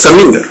人得生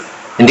命的。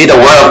 Indeed, the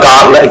word of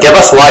God give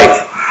us life.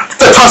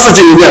 在创世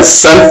纪里面，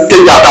神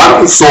跟亚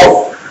当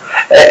说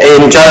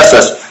In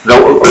Genesis, the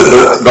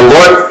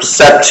Lord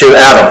said to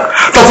Adam,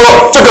 他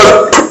说这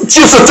个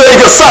就是这一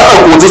个善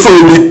恶果子树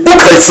你不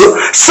可以吃，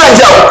剩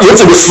下园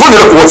子里所有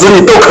的果子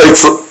你都可以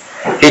吃。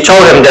 He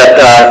told him that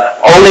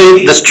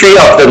only this tree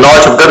of the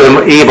knowledge of good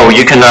and evil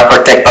you cannot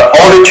partake, but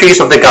all the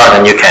trees of the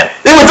garden you can.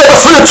 因为这个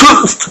所有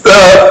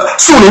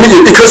树里面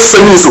有一棵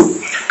生命树，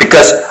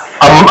 Because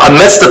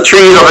amidst the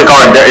trees of the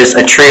garden there is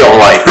a tree of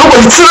life. 如果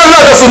你吃了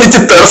那个树，你就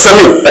得了生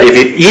命。 But if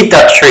you eat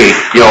that tree,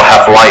 you'll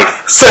have life.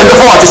 神的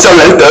话就叫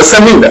人得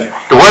生命的，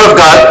 The word of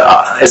God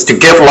is to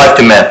give life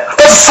to men.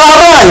 但是撒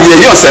旦也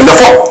用神的话，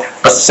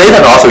 But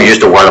Satan also used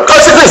the word of 他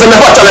God. 是对神的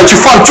话叫人去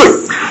犯罪，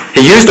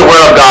 He used the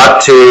word of God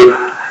to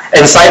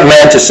incite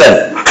man to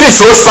sin. 所以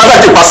说撒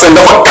旦就把神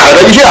的话改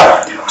了一下，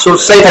 So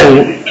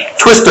Satan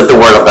twisted the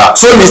word of God.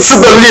 所以你吃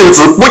的日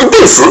子不一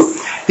定死，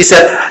 He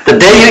said, the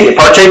day you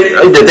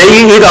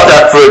eat of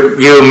that fruit,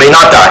 you may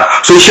not die.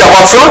 所以夏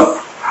娃吃了，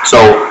 So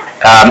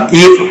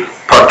Eve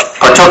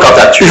partook of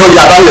that 以 tree. 后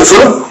亚当也吃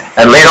了，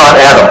 And later on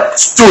Adam.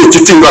 罪就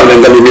进到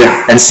人的里面，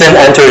 And sin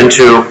entered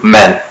into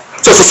men.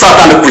 这是撒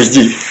旦的诡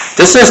计。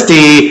 This is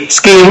the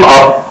scheme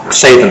of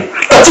Satan.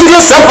 那今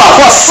天神把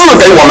话赐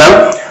给我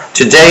们，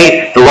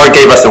 Today, the Lord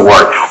gave us the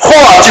word.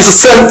 话就是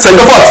神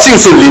的话就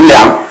是灵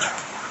粮。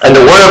 And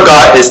the word of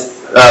God is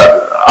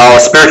our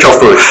spiritual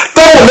food.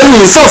 当我们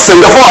领受神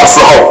的话的时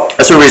候，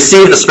 As we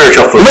receive the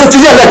spiritual 我 food, 们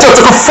今天来叫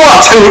这个话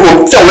成为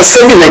叫我们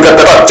生命能够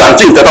得到长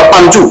进，得到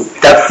帮助。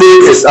 that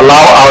food is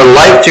allow our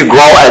life to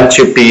grow and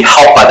to be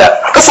helped by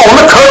that. 可是我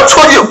们可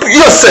错用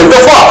神的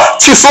话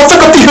去说这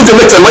个弟兄姊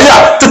妹怎么样，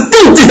就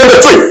定弟兄的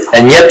罪。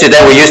 And yet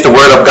today we use the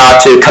word of God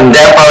to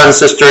condemn brother and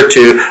sister,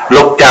 to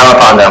look down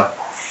upon them.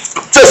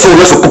 这是我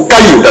们所不该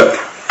有的。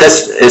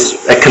 This is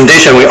a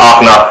condition we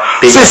ought not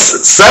be. 所以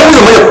神为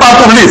什么要颁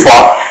布律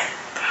法？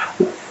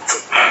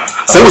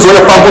神为什么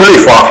要颁布律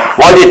法？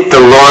 Why did the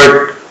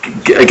Lord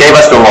gave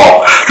us the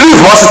law? 律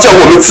法是叫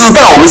我们知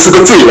道我们是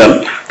个罪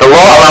人。 The law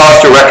allows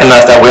us to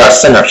recognize that we are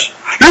sinners.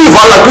 律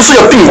法呢不是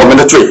要定我们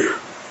的罪，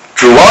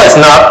 The law is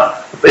not,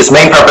 its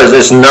main purpose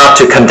is not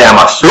to condemn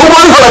us. 如果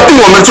律法来定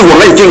我们的罪，我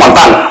们已经完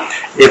蛋了。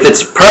 If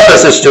its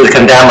purpose is to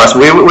condemn us,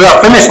 we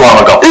are finished long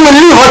ago. 因为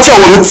律法叫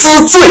我们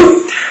知罪，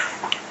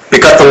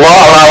 Because the law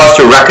allows us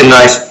to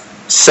recognize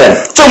sin.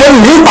 叫我们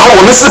明白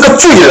我们是个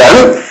罪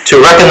人。 To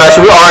recognize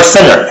we are a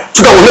sinner.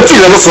 知道我们罪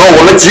人的时候，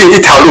我们只有一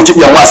条路，就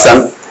仰望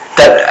神。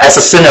 That as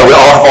a sinner we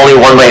all have only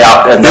one way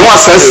out, and You want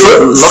that's sense?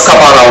 to look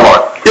upon our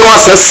Lord. 仰望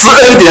神施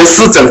恩典、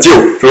施拯救。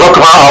 To look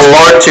upon our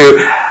Lord to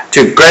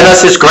grant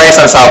us His grace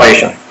and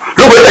salvation.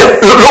 如果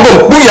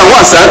不仰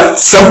望神，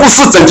神不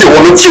施拯救，我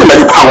们就没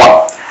有盼望。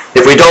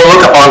 If we don't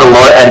look upon the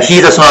Lord and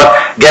He does not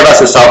give us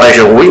His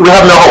salvation, we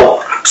have no hope.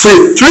 所以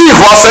律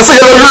法神是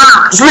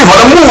律法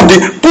的目的，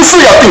不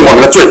是要定我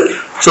们的罪，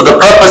 So the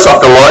purpose of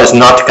the law is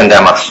not to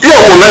condemn us, 要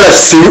我们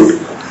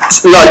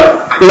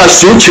来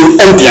寻求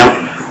恩典。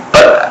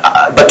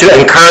 but to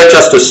encourage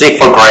us to seek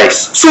for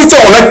grace. 所以在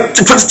我们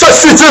在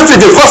这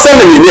件发生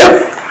的里面，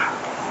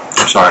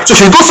 I'm sorry. 就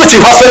许多事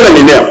情发生的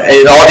里面，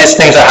 And all these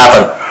things that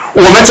happen,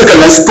 我们这个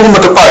人是多么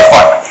的败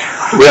坏。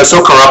 we are so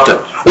corrupted.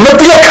 我们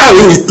不要看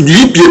你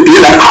比别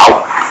人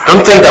好，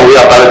 Don't think that we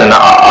are better than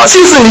others.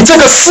 其实你这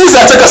个思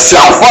想、这个想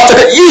法、这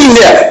个意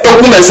念都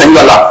不能神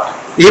的了。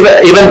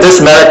 Even this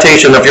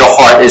meditation of your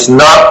heart is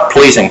not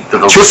pleasing to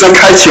the 求 Lord. 神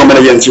开启我们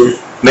的眼睛，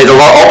 May the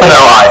Lord open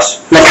our eyes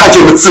来看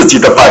见我们自己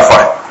的败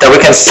坏。 that we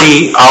can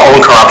see our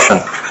own corruption.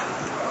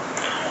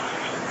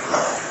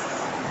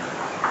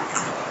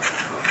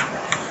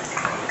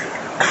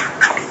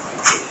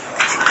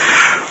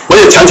 我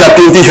也常常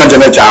跟弟兄姐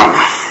妹讲，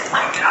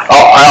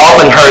 I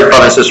often heard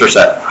brother and sister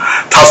say,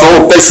 他说我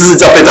背十字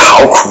架背得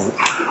好苦。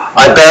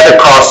 I bear the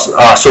cross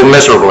so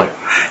miserably.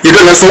 有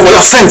个人说我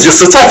要圣洁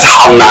实在是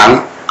好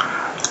难。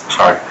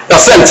Sorry. 要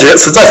圣洁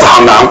实在是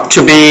好难。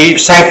To be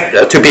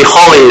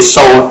holy is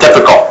so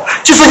difficult.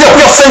 就是要不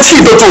要生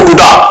气都做不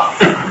到。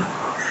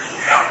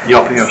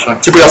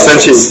就不要生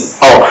气。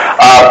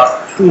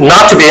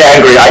Not to be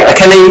angry. I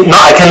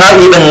cannot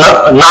even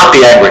not be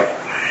angry.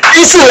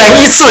 一次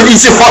忍一次，一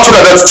次发出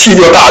来的气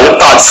就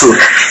大次。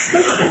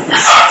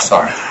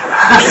Sorry.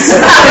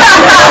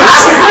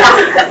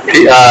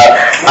 I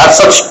have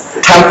such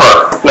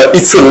temper. 一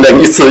次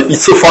忍一次，一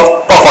次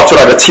爆发出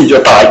来的气就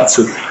大一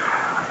次。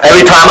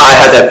Every time I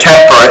have that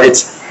temper,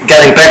 it's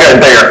getting bigger and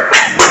bigger.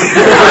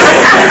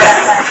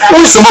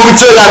 为什么会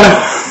这样呢？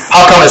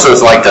 How come it's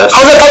like this?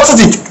 好像他自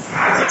己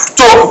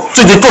做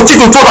基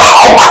督做得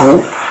好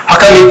苦。How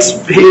come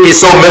he is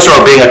so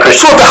miserable being a Christian?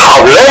 做得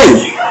好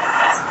累。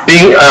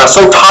Being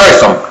so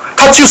tiresome.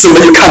 他就是没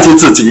有看清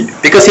自己。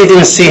Because he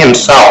didn't see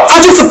himself. 他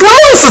就是不认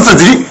识自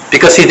己。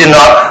Because he did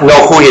not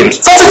know who he is.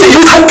 他自己以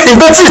为他凭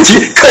着自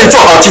己可以做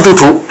好基督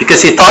徒。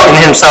Because he thought in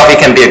himself he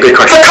can be a good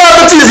Christian. 他看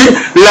到自己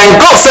能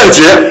够圣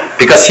洁。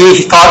Because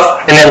he thought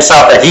in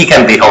himself that he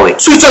can be holy.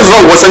 所以这时候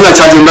我深深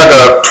相信那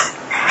个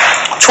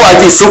出埃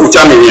及15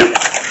章里面。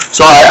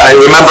So I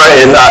remember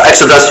in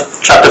Exodus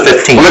chapter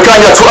 15. 我们看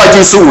一下出埃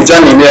及15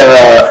章里面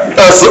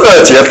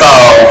22节到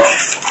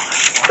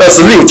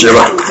26节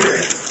吧。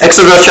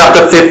Exodus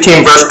chapter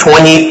 15 verse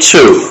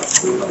 22.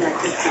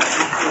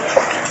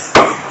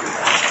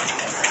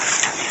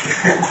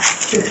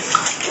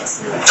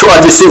 出埃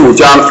及15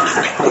章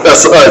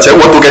22节，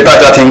我读给大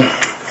家听。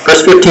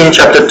Verse 15,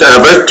 chapter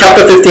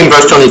 15,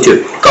 verse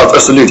 22. 到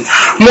26节。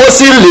摩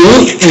西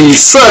领以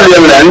色列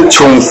人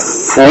从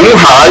红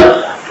海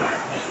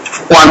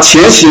往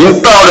前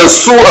行，到了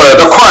苏尔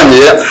的旷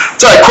野，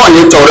在旷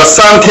野走了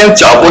3天，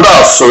找不到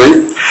水。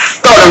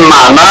到了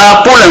马拉，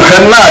不能喝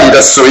那里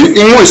的水，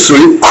因为水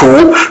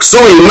苦，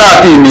所以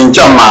那地名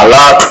叫马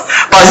拉。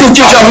百姓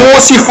就向摩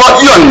西发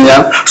怨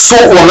言，说：“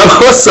我们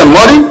喝什么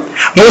呢？”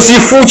摩西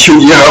呼求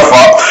耶和华，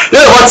耶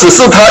和华指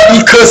示他一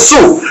棵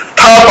树，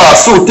他把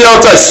树丢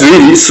在水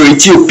里，水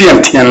就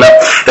变甜了。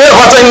耶和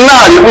华在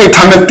那里为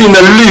他们定了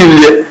律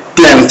例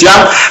典章，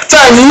在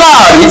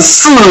那里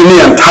试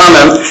炼他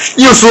们，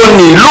又说：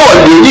你若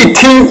留意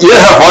听耶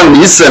和华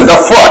你神的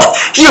话，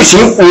又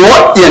行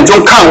我眼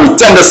中看为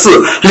正的事，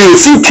留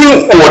心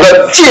听我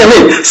的诫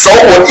命，守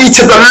我一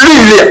切的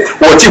律例，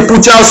我就不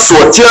将所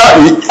加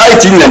于埃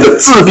及人的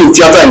治病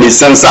加在你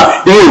身上，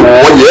因为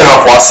我耶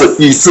和华是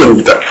医治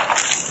你的。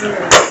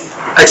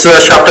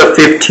Exodus chapter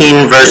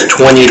 15 verse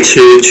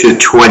 22 to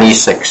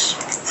 26.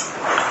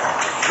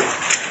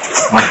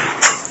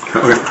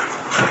 Okay.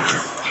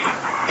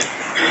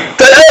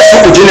 在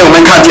25节里我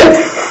们看见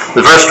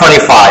verse 25.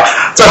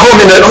 在后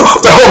面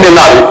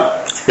那里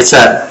It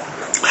said,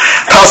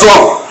 他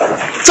说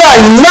在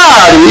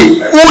那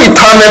里为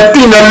他们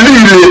定了律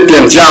例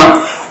典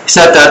章。He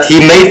said that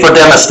he made for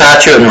them a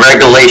statute and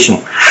regulation.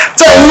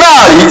 在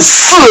那里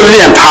试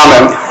炼他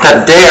们。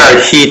That there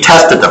he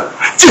tested them.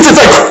 就是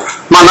在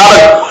马拿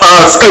的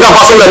刚刚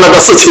发生的那个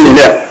事情里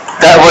面。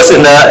That was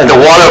in the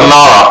water of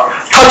Mara.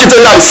 他就在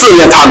那里试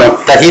验他们。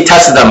That he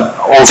tested them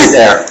over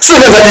there. 试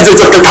验的意思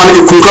就跟他们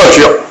有功课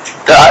学。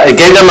It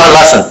gave them a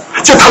lesson.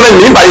 就他们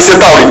明白一些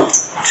道理。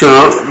To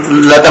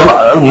let them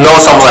know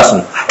some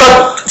lesson. 他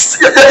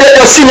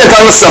要训练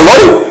他们什么？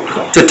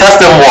 To test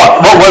them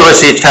what? What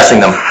was he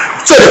testing them?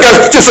 这里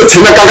就是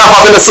前面刚刚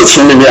发生的事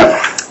情里面。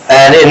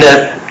And in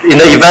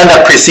the event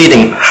that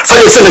preceding, 他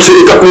就圣灵学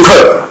一个功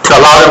课。To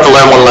allow them to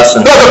learn one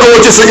lesson. 那个功课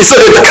就是以色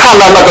列看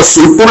到那个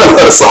水不能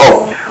喝的时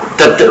候。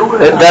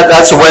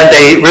That's when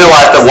they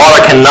realized that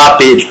water cannot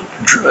be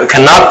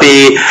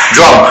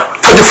drunk.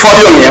 他就发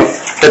怨言。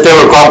That they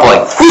were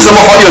grumbling. 为什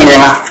么发怨言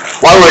啊？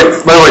 Why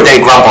were they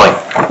grumbling?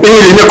 因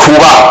为里面苦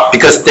吧。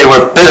Because they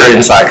were bitter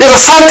inside. 那个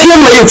3天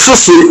没有吃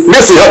水，没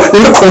有水喝，你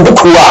们苦不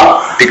苦啊？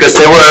 Because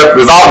they were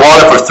without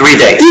water for 3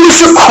 days. 因为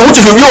是苦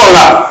就有用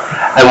了。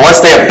And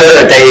once they are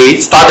bitter, they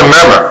start to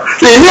murmur.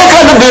 里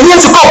面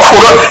是够苦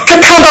了，可以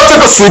看到这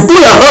个水不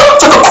能喝，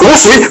这个苦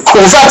水苦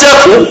上加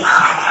苦。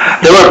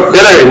They were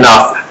bitter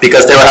enough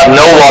because they would have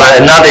no water,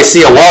 and now they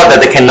see a water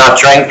that they cannot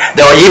drink.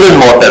 They were even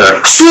more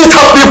bitter. 所以他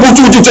憋不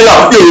住，就这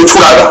样又流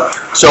出来了。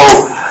So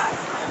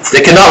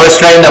they cannot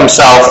restrain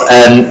themselves,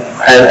 and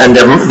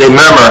their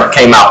murmur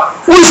came out.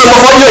 为什么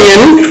发怨言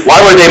Why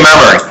were they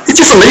murmuring?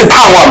 就是没有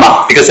盼望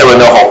嘛。Because there was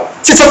no hope.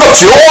 就这个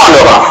绝望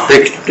了吧。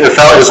They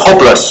felt it was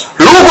hopeless.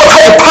 如果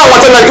他有盼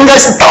望，在那应该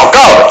是祷告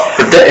的。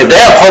If they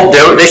have hope,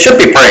 they should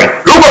be praying.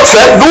 如果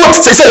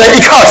这些人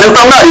依靠神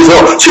到那里之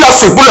后，去到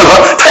水不能喝，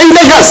他应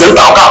该向神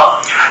祷告。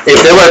If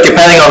they were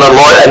depending on the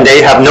Lord and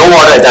they have no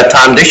water at that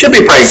time, they should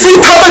be praying. 所以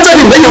他在这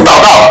里没有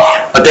祷告。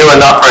But they were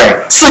not praying.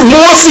 是摩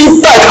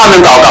西带他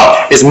们祷告。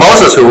It's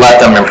Moses who led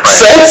them in prayer.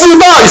 谁知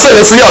道以色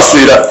列是要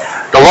水的？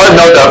 The Lord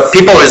knows the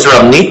people of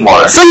Israel need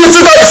water. 谁也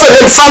知道以色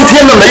列3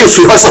天都没有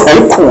水喝是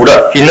很苦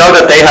的。You know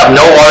that they have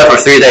no water for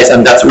 3 days,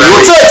 and that's very.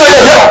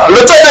 如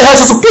果再这样下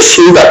去是不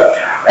行的。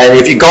And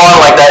if you go on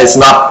like that, it's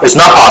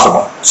not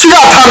possible. 需要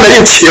他没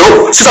有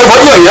求，是他发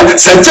怨言，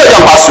神这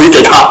样把水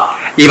给他。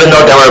Even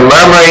though they were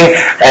murmuring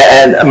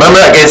and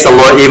murmuring against the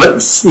Lord, even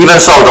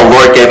so the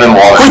Lord gave him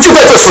water. 就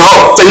在这时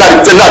候，在那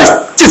里，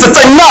就是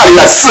在那里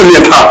来试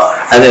验他。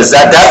And it's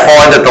at that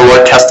point that the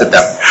Lord tested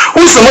them.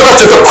 为什么他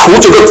觉得苦，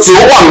觉得绝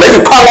望，没有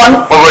盼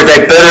望？ Or were they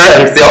bitter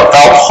and felt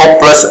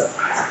hopeless?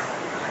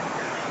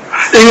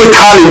 因为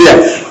他里面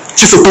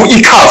就是不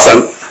依靠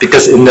神。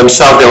Because in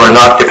themselves they were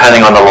not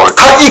depending on the Lord.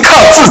 他依靠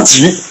自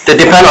己。They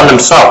depend on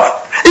themselves.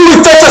 因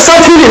为在这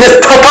3天里面，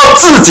他靠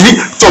自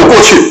己走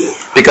过去。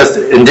Because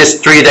in these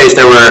 3 days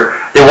they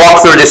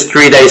walked through these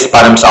 3 days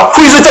by themselves.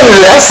 会是这里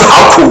面是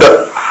好苦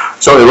的。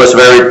So it was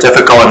very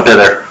difficult and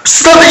bitter.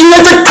 他应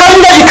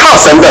该依靠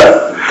神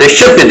的。They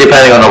should be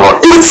depending on the Lord.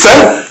 因为神，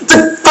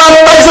他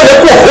带着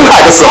人过红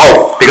海的时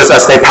候 ，because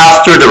as they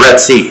passed through the Red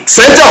Sea,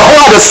 神叫红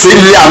海的水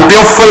两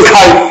边分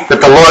开 that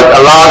the Lord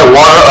allowed the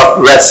water of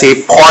Red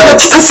Sea parted.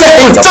 他是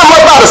这么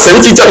大的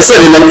神迹叫以色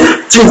列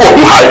人经过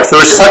红海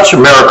Through such a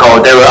miracle,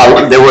 they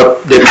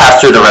passed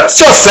through the Red Sea.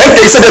 叫神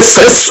给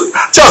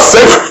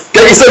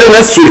以色列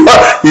人水喝，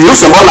有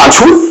什么难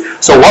处？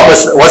 So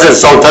was it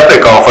so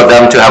difficult for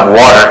them to have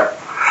water?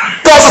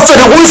 但是这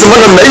里为什么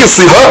呢没有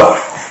水喝？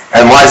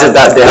 And why is it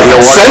that they have no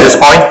water at this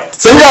point?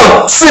 神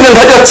要试验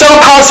他，要教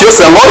他学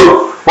什么？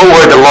 What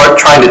were the Lord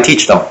trying to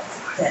teach them?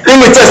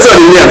 因为在这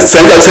里面，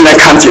神要现在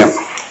看见，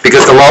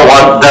 Because the Lord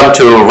wants them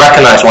to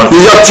recognize one 你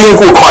thing. 要经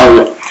过旷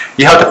野，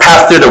 You have to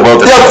pass through the 要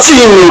wilderness 进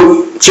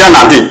入迦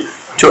南地，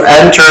 to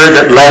enter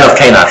the land of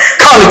Canaan.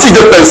 靠你自己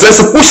的本身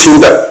是不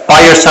行的，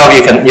 By yourself,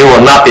 you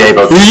will not be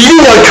able to. 你一定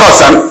要靠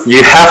神，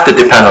 You have to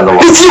depend on the 你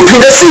Lord. 只有凭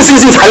着信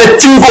心才能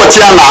经过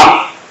迦南，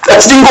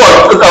经过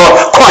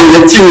旷野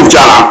进入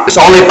迦南。 It's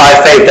only by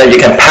faith that you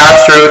can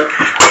pass through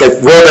the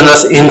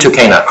wilderness into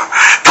Canaan.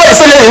 他以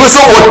色列人会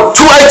说，我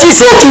出埃及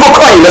时候经过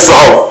旷野的时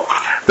候，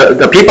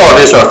 The people of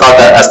Israel thought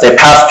that as they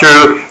passed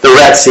through the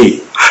Red Sea,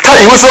 他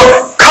以为说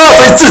靠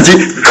着自己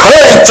可以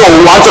走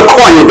完这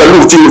旷野的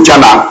路进入迦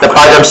南， that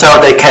by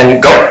themselves they can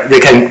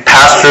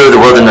pass through the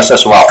wilderness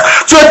as well.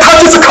 所以他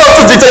就是靠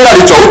自己在那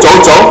里走。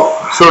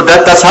 So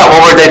that's what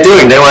were they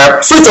doing? They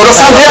were 所以走了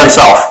3天，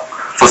 themselves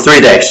for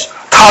 3 days.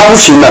 他不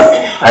行了，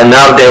 And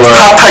now they were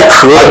他太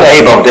渴了。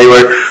 unable. They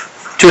were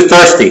too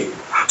thirsty.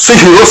 所以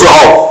很多时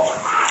候，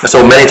 So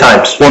many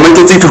times 我们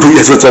做基督徒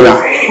也是这样。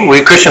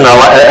 we Christians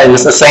are in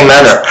the same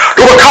manner.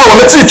 如果靠我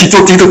们自己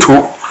做基督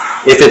徒，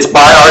 If it's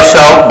by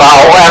ourselves, by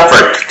our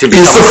effort to 你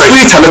become 是 Christian,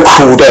 非常的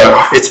苦的，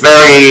 it's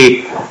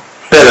very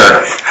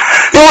bitter.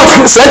 因为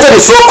神这里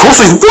说苦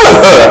水是不能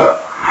喝的，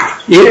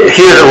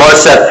 Here the Lord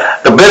said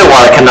the bitter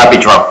water cannot be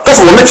drunk. 但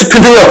是我们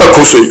偏偏要喝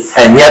苦水，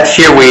 And yet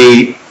here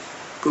we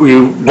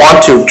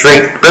want to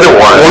drink bitter 我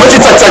water. 们就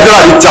在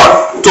那里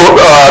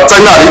在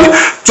那里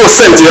做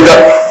圣洁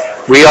的，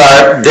 We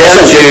are there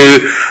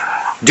to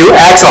do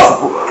acts of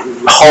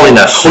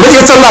holiness. 我们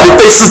就在那里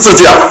背十字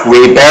架，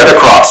 We bear the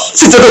cross.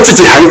 是觉得自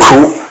己很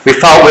苦。 We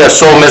felt we are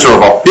so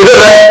miserable. 有的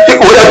人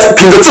我要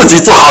凭着自己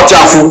做好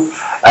丈夫，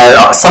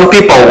 And some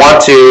people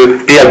want to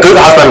be a good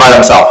husband by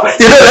themselves.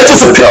 有的人就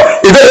是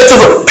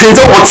凭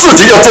着我自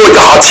己要做一个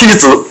好妻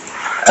子，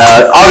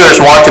 Others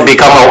want to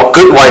become a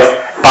good wife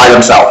by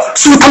themselves.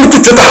 所以他们就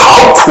觉得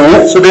好苦。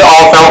 So they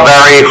all felt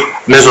very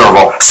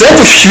miserable. 神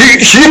就许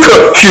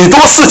可许多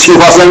事情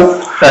发生，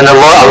 And the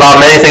Lord allowed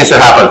many things to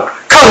happen.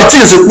 靠你自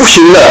己是不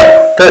行的，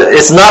 But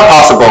it's not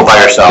possible by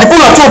你 yourself. 不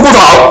能做不了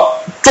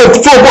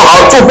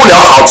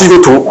好基督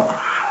徒，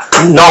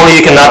 Not only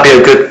you cannot be a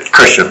good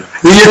Christian,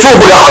 你也做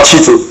不了好妻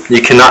子。 you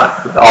cannot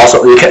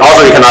you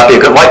cannot be a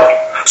good wife.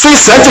 所以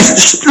神就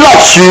让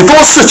许多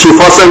事情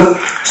发生，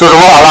 So the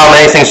Lord allowed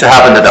many things to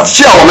happen to them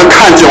叫我们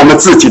看见我们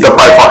自己的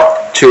败坏。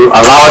 to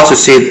allow us to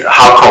see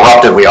how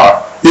corrupted we are.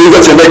 有一个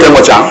姐妹跟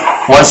我讲，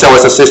 Once there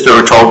was a sister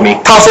who told me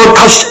她说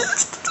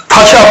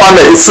她下班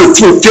每一次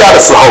进家的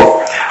时候，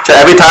 that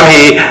every time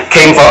he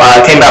came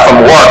back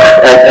from work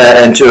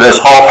and to her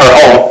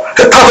home,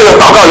 她都要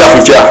祷告要回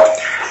家，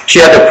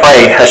 she had to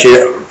pray as she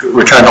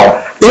returned home.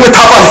 因为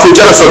她怕回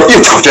家的时候又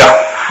吵架。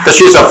 But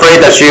she's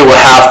afraid that she would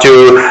have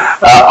to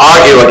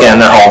argue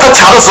again at home. 她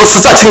吵的时候实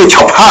在轻易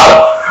吵怕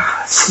了，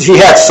 They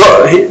had so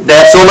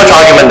much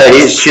argument that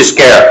she's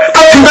scared.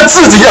 她凭着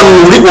自己要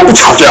努力，我不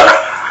吵架，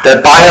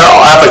 That by her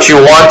effort she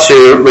wants to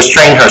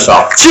restrain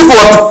herself. 结果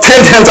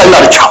天天在那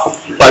里吵，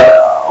 But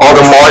all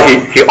the more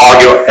he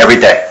argued every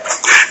day.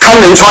 看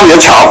门窗也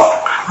吵，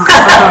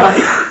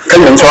看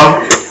门窗，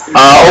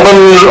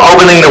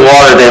 Opening the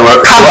water, they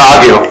would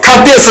argue.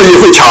 看电视也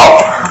会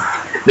吵，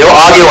 They will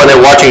argue when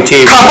they're watching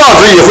TV. 看报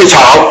纸也会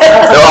吵，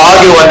 They will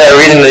argue when they're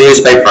reading the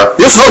newspaper.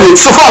 有时候你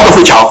吃饭都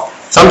会吵。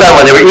 Sometimes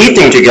when they were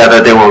eating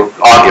together, they will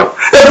argue.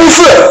 不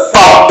是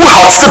把不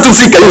好吃的东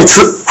西给你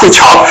吃会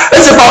吵，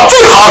而且把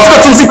最好吃的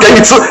东西给你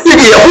吃也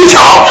会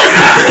吵。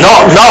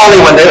 Not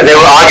only when they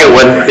will argue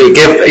when they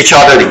give each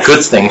other the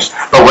good things,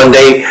 but when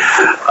they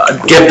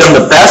give them the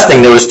best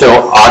thing, they will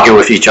still argue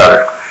with each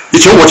other. 以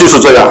前我就是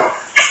这样，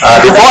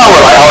 Before I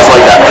was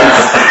like that.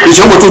 以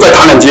前我住在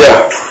唐人街，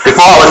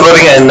 Before I was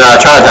living in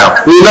Chinatown.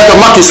 离那个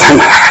market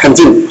很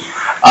近，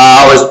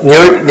 I was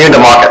near the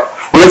market.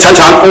 我们我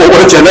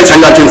的姐妹常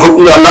常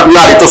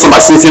那里都是买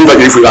新鲜的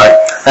鱼回来，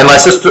 And my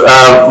sister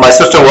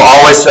will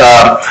always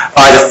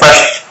buy the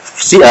fresh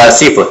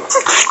seafood.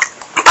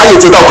 她也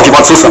知道我喜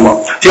欢吃什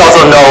么， She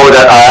also know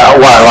that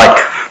what I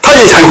like. 她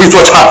也很会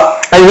做菜，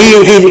 And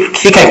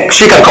she can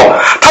cook.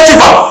 她就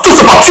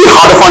是把最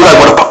好的放在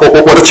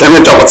我的前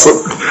面叫我吃。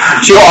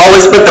 She will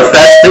always put the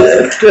best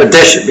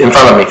dish in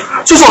front of me.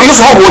 就是有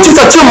时候我就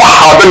在这么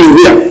好的里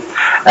面，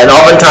 And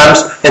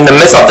oftentimes, in the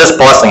midst of this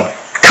blessing,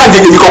 看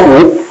见一个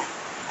湖，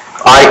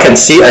 I can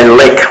see a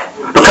lake.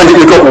 看见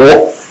一个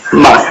我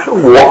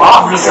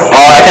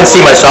，I can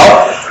see myself.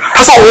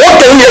 他说我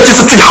给你的就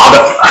是最好的，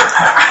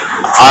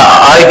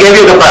 I gave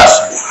you the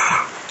best.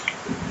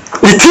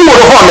 你听我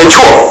的话没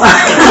错，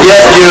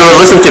 Yes, you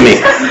listen to me.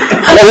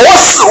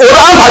 我的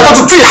安排都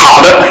是最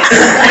好的。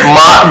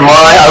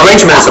 My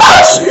arrangement is the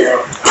best.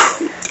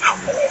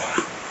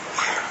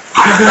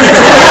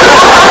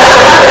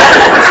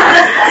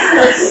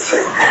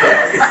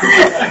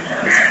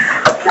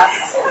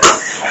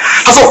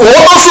 他说我都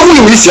是为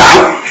你想，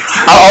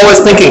 I'm always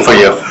thinking for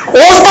you. 我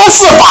都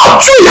是把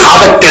最好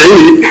的给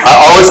你， I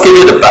always give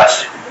you the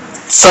best.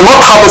 什么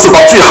他都是把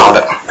最好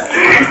的，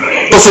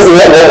都是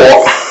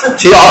我。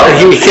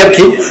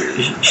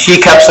 She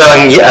kept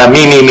saying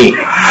me.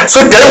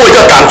 所以给我一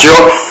个感觉，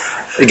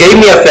 It gave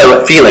me a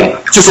feeling.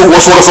 就是我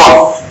说了算。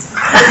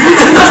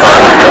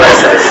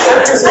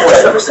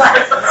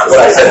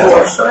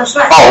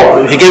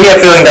 Oh, he gave me a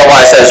feeling that what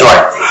I said is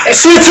right.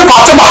 所以就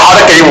把这么好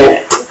的给我。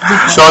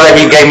 So that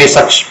he gave me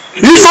such.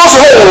 你说时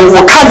候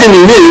我看见里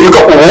面有一个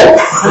我，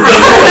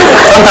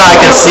 Sometimes I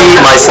can see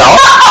myself.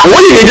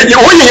 我也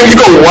有一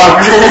个我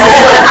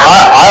啊，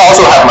 I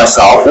also have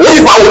myself. 我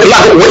也把我的那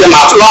个我也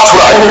拉出来，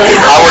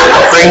 I would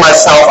bring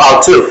myself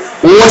out too.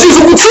 我就是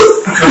不吃。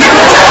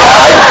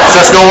 I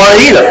just don't want to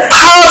eat it.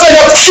 他这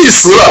要气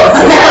死了，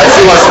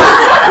 She was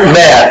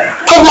mad.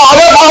 他马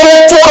在旁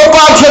边做了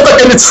半天再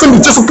给你吃，你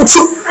就是不吃。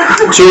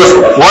 She was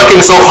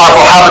working so hard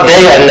for half a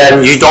day and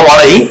then you don't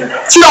want to eat?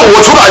 既然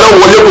我出来了，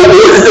我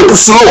也不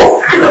失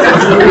落，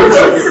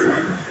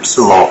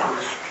是落。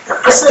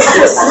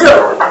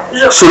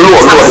是落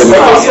的吗？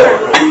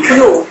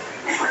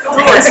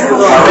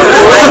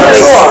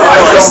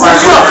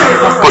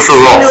不是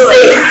落。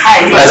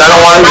And I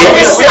don't want to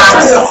eat.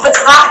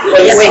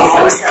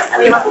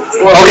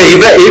 Okay,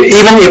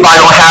 even if I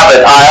don't have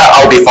it,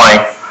 I'll be fine.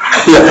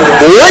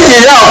 我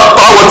也要把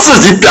我自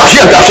己表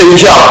现一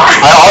下。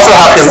 I also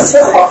have to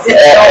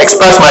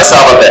express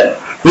myself a bit.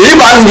 你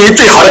把你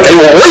最好的给我，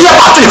我也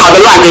把最好的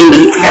让给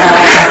你。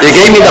 You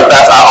gave me the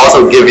best, I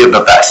also give you the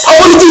best.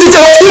 我你今天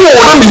讲听我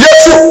的，你要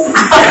吃。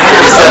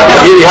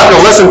 You have to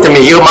listen to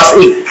me, you must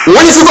eat.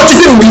 我意思说，今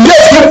天你要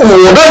听我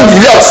的，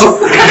你要吃。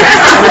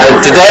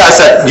 And today I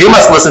said, you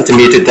must listen to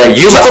me today,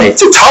 you must eat.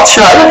 就吵起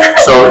来了。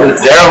 So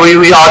there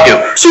we argue.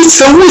 所以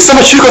神为什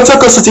么许可这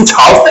个事情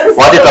吵？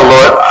 Why did the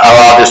Lord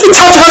allow this?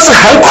 吵起来是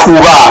很苦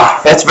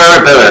吧？ It's very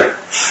bitter.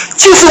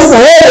 就是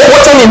我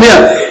在里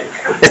面，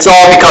 It's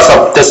all because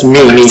of this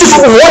me. 就是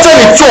我在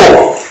里做，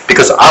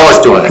 Because I was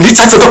doing it. 你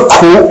才觉得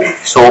苦。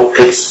 So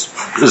it's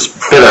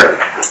bitter.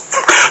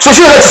 所以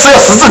现在只是要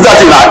十字架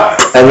进来，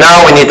 And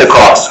now we need the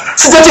cross.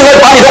 十字架进来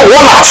把你的我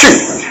拿去，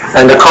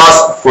 And the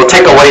cross will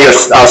take away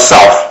our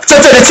self. 在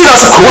这里既然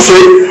是苦水，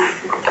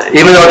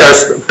 Even though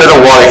there's bitter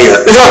water here.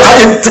 然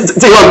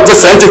后这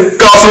神就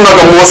告诉那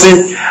个摩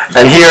西，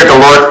 And here the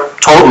Lord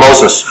told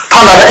Moses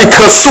他拿了一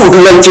棵树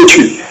扔进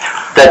去，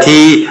 that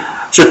he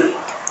should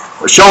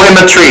show him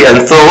a tree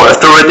and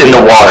throw it in the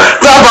water.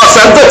 然后把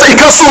神在这一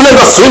棵树扔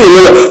到水里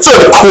面了，这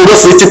苦的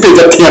水就变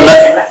成甜了。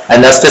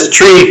 And as this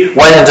tree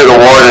went into the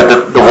water,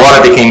 the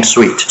water became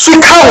sweet. 所以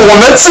看我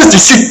们自己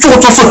去做，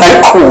就是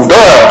很苦的。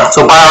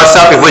 So by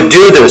ourselves, if we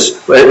do this,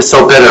 it's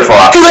so bitter for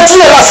us. 因为既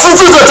然把十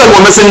字架在我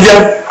们身边，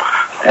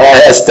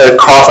 As the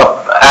cross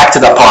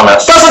acted upon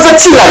us. 但是在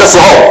进来的时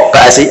候，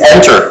 But as he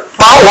entered,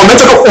 把我们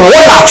这个我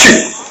拿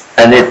去，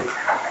 and it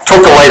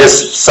took away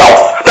this self,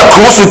 那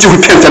苦水就会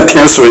变成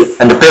甜水。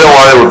 and the bitter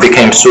water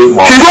became sweet 许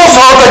water. 多时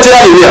候在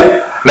家里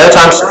面， Many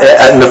times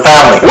in the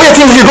family, 我也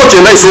听许多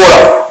姐妹说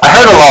了， I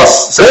heard a lot.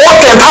 我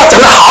给她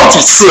讲了好几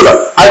次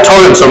了， I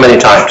told him so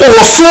many times. 我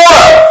说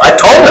了， I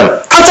told him.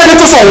 她这个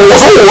就说我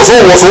说，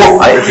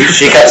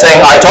 She kept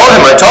saying, I told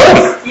him.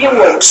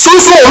 所以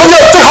说我们要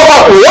最好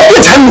把我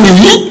变成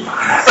你。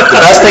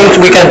 The best thing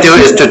we can do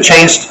is to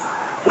change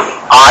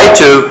I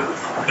to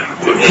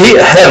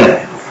him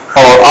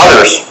or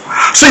others.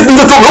 所以如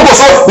果说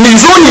你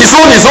说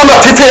那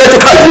天天就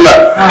太赢了。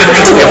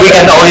 If we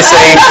can only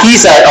say he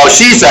said or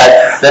she said,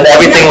 then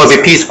everything will be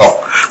peaceful.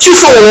 就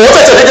是我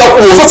在这里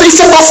我说这一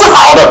切都是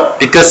好的，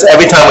 Because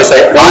every time we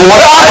say, 我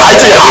的安排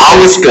最好，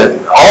 everything is good,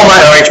 all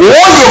my 我 arrangements,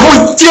 也会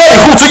家里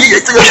付出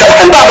这个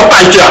很大的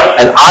代价。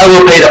 and I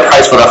will pay the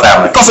price for the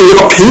family. 但是有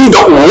个凭你的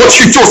我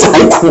去做是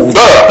很苦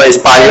的， But it's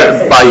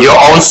by your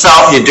own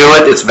self you do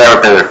it, it's very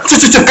bitter.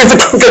 就跟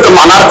这个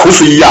马拿的苦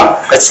水一样，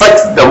 It's like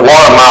the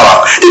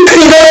watermelon. 你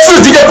凭着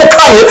自己也不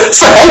看你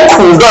是很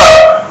苦的。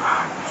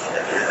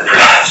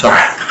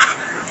Sorry.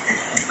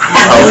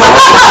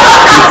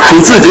 你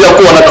自己要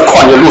过那个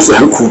旷野路是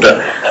很苦的，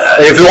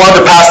 If you want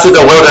to pass through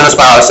the wilderness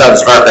by ourselves,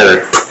 it's very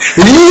bitter.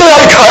 你又要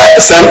依靠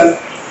神，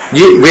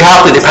 We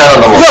have to depend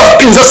on the Lord 要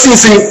凭着信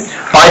心。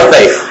 by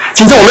faith.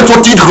 今天我们做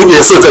基督徒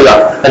也是这样，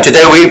 And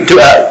today we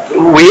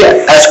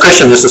as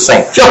Christians is the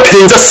same. 要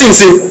凭着信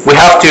心 We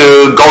have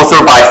to go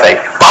through by faith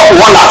把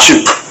我拿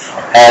去，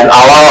 and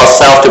allow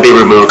ourselves to be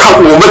removed 看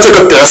我们这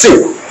个德性，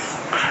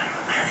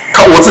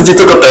看我自己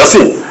这个德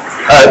性，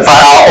 by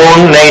our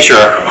own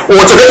nature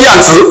我这个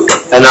样子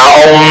and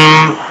our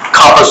own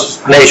compass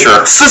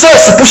nature 实在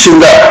是不行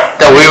的，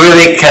 that we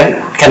really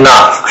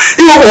cannot.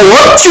 因为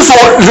我就说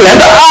人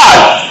的爱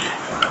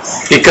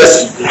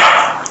Because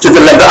就是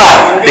人的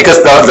爱，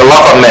 the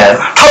love of man,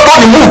 它都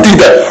有目的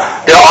的，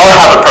 they all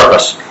have a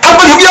purpose. 它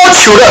都有要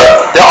求的，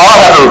 They all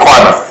have a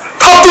requirement.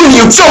 它对你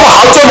有这么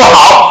好这么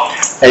好，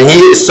 And he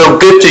is so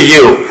good to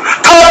you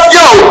他要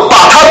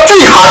把他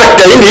最好的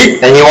给你，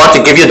 and he wants to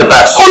give you the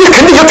best. 后面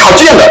肯定有条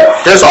件的，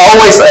 There's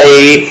always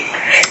a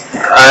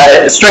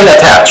string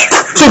attached.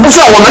 所以不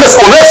像我们要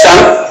想，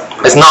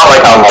 It's not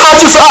like our love. 他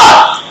就是爱，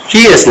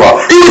 He is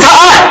love. 因为他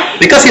爱，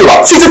 Because he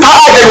loves. 其实他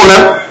爱给我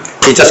们，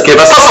 He just gave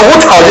us. 他是无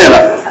条件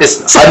的， It's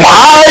是白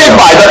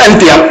白的恩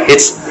典。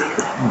 It's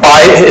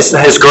by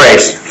his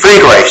grace, free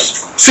grace.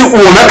 所以我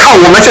们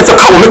现在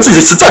看我们自己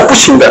实在不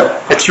行的，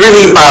 It's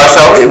really by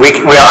ourselves we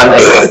are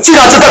unable. 既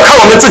然知道看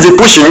我们自己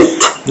不行，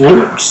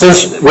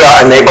 Since we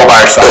are unable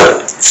by ourselves.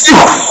 就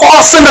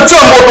发生了这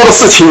么多的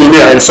事情里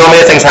面， And so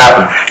many things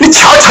happen. 你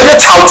吵要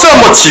吵这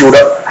么久了，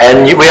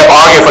 And we have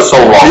argued for so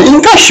你 long.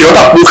 应该学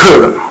到功课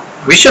了，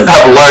 We should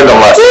have learned a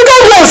lesson. 应该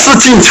认识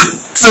清楚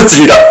自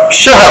己的，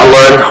 Should have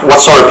learned what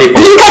sort of 你 people.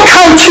 应该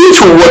看清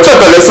楚我这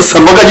个人是什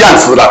么个样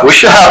子的。 We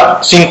should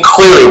have seen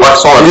clearly what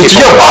sort of 你只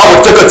people. 要把我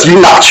这个己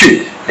拿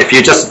去， If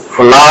you just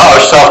allow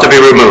ourselves to be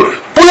removed.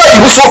 不要以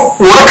为说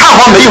我的看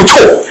法没有错，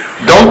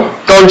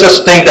 Don't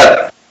just think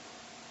that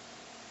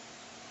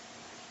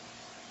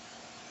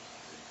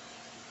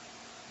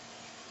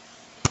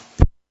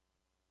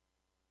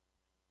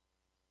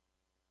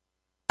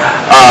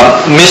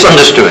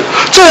misunderstood.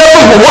 这样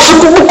对我是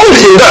不公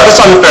平的。 That's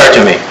unfair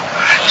to me.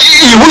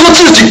 以为说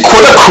自己活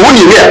在苦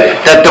里面，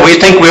 That we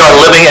think we are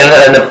living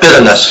in a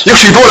bitterness. 有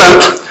许多人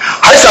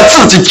还想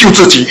自己救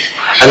自己，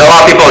 And a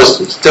lot of people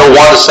still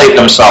want to save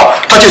themselves.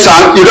 他就想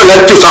有的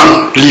人就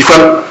想离婚，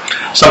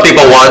 Some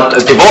people want a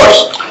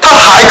divorce. 他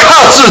还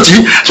靠自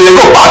己能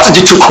够把自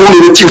己从苦里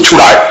面救出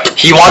来。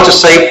 He wants to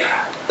save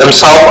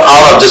themselves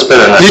out of this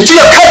bitterness. 你只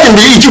要看见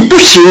你已经不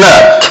行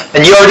了，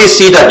 And you already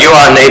see that you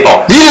are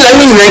unable. 你人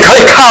里面可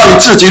以靠你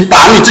自己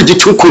把你自己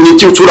从苦里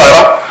救出来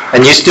了，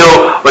 And you still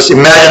was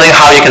imagining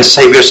how you can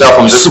save yourself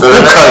from this 是不可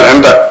bitterness.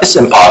 能的。 It's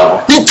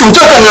impossible. 你从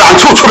这个难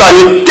处出来，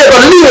你掉到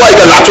另外一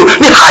个难处，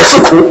你还是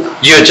苦。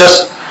 You're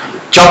just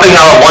jumping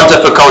out of one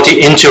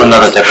difficulty into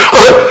another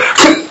difficulty.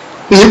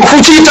 你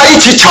夫妻在一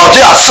起吵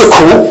架是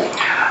苦，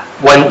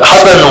 When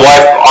husband and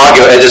wife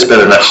argue, it is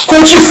bitterness.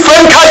 夫妻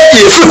分开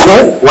也是苦，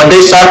 When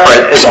they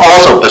separate, it's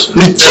also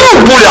你 bitterness. 救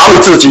不了你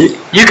自己，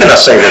 You cannot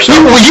save 你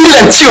yourself. 唯一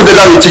能救得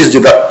了你自己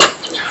的，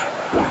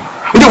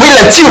你唯一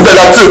能救得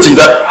了自己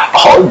的，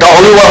 The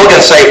only one who can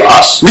save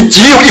us 你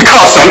只有依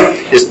靠神，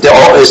 is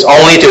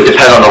only to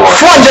depend on the Lord.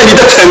 放下你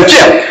的成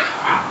见，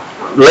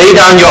 Lay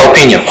down your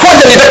opinion. 放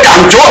下你的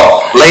感觉，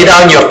 Lay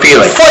down your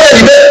feeling. 放下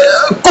你的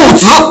固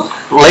执，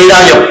 Lay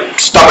down your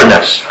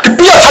stubbornness. 你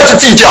不要太去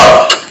计较，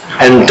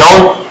 And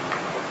don't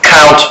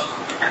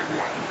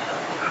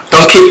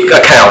keep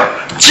account.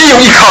 只有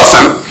依靠神，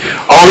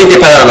 Only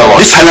depend on the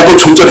你 Lord. 才能够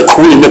从这里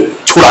苦里面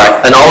出来。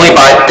 And only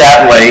by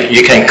that way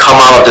you can come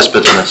out of this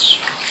bitterness.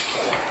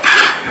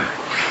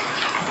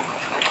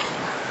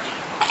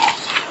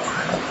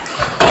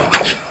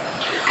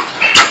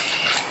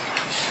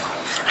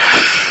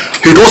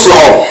 很多时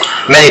候，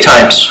 Many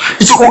times,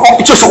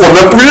 就是我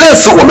们不认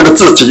识我们的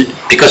自己，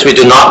 because we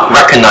do not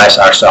recognize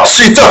ourselves,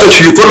 所以造成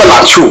许多的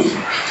难处。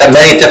 that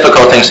many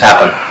difficult things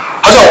happen.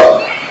 好像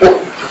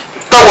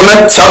当我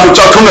们小组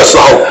交通的时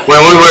候，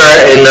 When we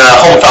were in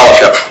home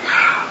fellowship,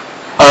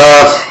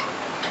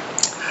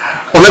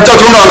 我们交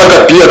通到那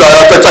个彼得在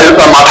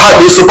马太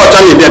福音18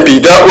章里面，彼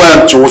得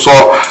问主说：“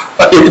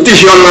有弟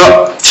兄呢，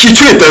七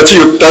罪得罪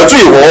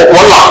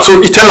我拿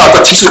出一天拿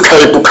着70可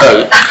以不可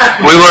以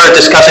we were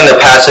discussing the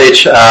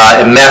passage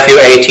in Matthew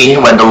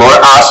 18 when the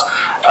Lord asked,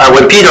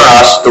 when Peter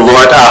asked the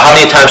Lord, how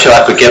many times shall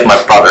I forgive my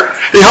brother?？”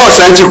 然后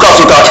神就告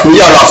诉他：“你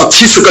要拿出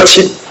70个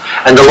7。”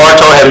 And the Lord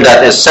told him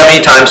that it's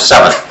 70 times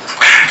 7.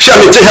 下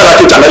面接下来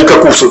就讲了一个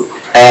故事，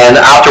 And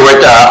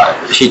afterward,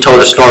 he told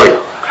a story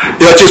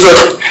就是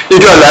一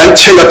个人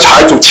欠了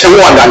财主1000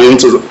万两银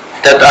子，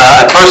 that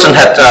a person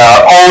had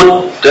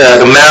owed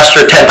the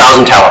master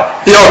 10,000 talent.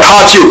 然后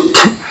他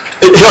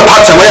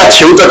怎么样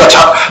求这个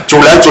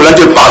主人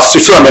就把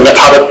赦免了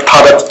他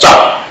的账。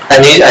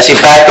 And as he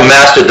begged the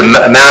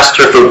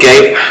master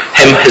forgave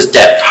him his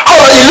debt. 后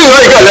来有另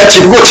外一个人只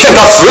不过欠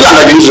他10两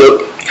的银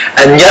子，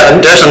 And yet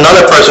there's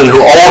another person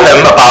who owed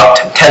him about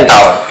 10,000.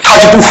 他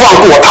就不放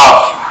过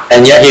他。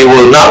 And yet he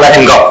will not let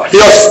him go. 他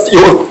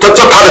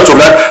的主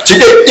人直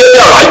接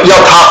要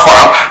他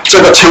还这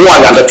个1000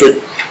万两的罪。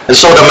 And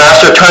so the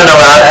master turned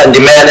around and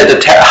demanded the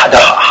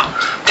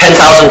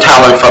 10,000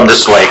 talent from the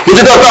slave. 你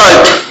知道在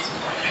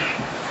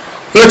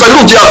因为在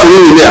路加福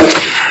音里面，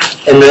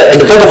 In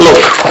the book of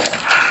Luke,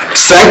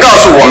 神告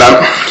诉我们，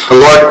 the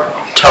Lord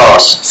tells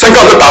us, 神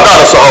告诉祷告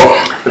的时候，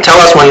 tell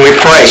us when we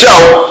pray, 叫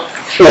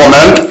我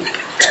们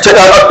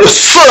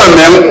赦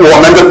免我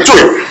们的罪，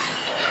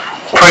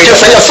 pray 就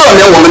神要赦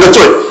免我们的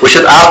罪， we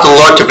should ask the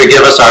Lord to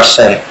forgive us our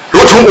sin,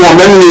 如同我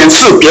们免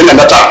释别人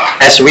的债。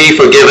 as we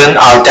forgiven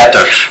our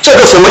debtors. 这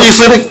个什么意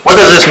思呢？ What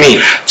does this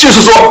mean? 就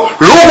是说，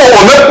如果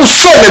我们不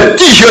赦免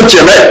弟兄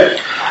姐妹，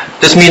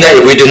 This means that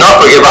if we do not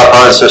forgive our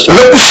brothers and 我 sisters,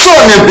 们不赦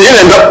免别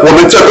人的，我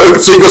们这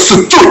个是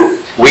罪。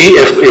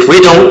 if we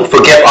don't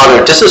forgive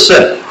others, this is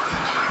sin.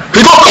 比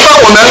如当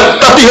我们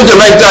当弟兄姐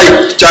妹在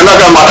讲那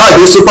个马太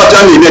福音18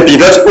章里面彼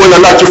得问了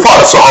那句话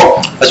的时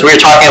候， As we were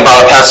talking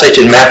about a passage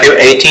in Matthew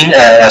 18,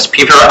 as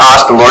Peter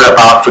asked the Lord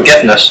about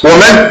forgiveness, 我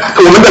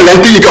们的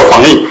人第一个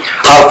反应，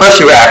 our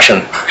first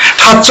reaction,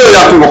 他这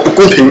样对我不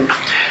公平。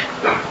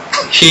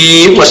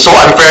 he was so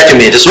unfair to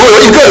me. This 如果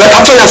有一个人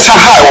他这样伤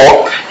害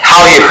我，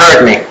 how he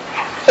hurt me.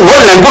 我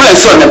能不能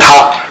赦免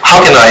他？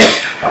 How can I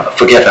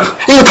forgive him?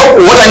 因为他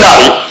我在那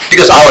里，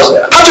 Because I was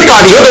there. 他就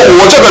感觉到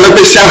我这个人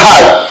被伤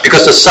害，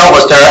 Because the self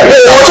was there.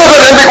 我这个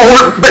人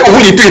被无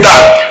理对待，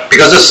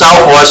 Because the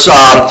self was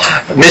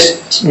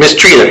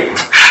mistreated.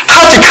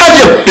 他只看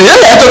见别人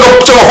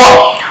这么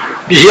话，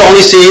 He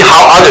only see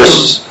how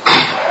others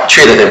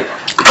treated him.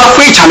 他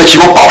非常的喜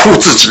欢保护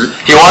自己。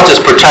 He wants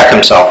to protect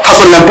himself. 他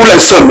说能不能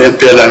赦免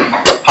别人？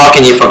 How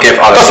can he forgive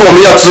但 others? 是我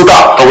们要知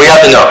道， But we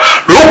have to know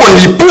如果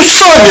你不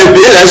赦免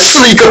别人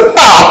是一个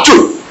大罪，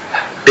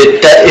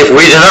 that if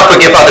we do not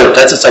forgive others,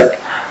 that's a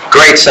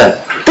great sin.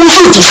 不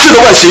是几次的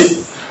问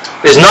题。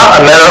 It's not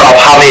a matter of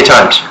how many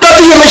times. 当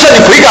弟兄们向你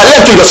悔改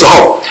认罪的时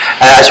候，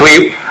 As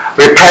we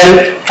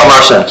repent from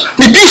our sins,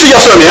 你必须要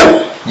赦免。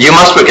 you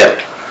must forgive.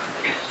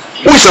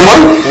 为什么？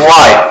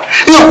 Why?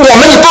 因为我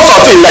们有多少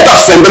罪来到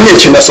神的面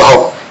前的时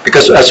候，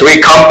 Because as we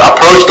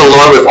approach the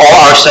Lord with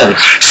all our sins,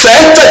 神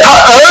在他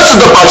儿子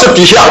的宝血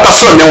底下，他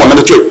赦免我们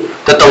的罪。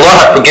 that the Lord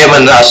has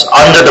forgiven us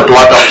under the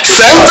blood of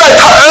神在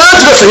他儿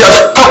子的手下，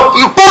他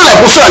不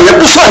能不赦免，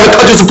不赦免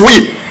他就是不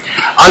义。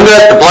 under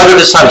the blood of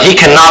His Son. He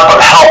cannot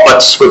help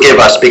but forgive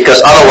us,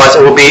 because otherwise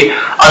it will be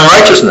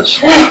unrighteousness.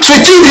 所以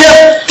今天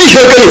弟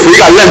兄跟你悔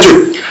改认罪，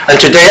 And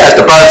today, as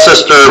the brother and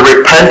sister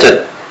repented,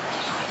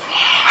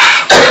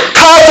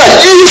 他在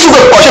耶稣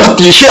的宝血的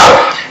底下，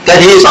 that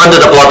he is under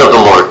the blood of the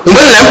Lord, 我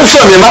们能不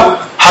赦免吗？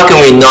 how can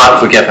we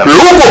not forgive him? 如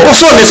果不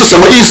赦免是什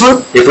么意思？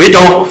 If we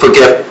don't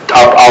forgive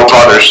our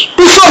brothers,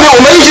 不赦免，我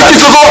们意思就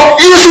是说，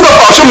耶稣的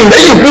宝血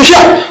没有功效，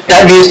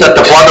 that means that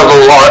the blood of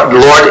the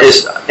Lord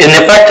is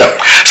ineffective.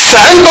 神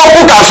都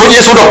不敢说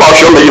耶稣的宝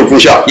血没有功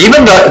效。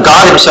 Even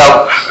God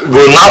Himself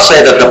will not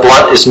say that the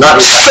blood is not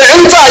effective.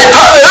 神在他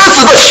儿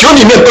子的血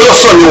里面都要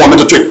赦免我们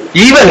的罪，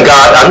 Even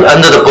God,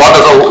 under the blood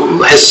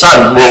of His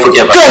Son, will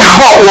forgive us. 更何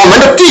况我们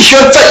的弟兄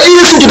在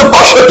耶稣基督的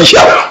宝血底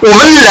下，我们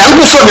能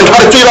不赦免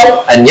他的罪吗？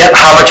 And yet,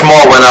 how much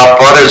more when our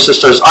brothers and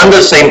sisters under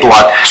the same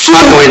blood, 所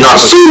how can we not 以，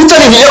 forgive? 所以这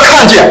里你要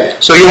看见，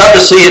 So you have to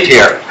see it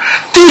here,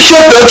 弟兄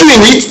得罪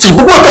你只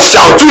不过个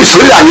小罪十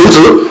两银子，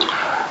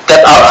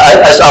 that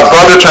as our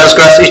brother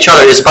transgress each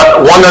other, is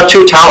but 1 or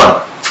 2 talent.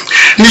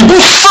 你不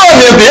赦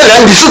免别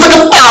人，你是这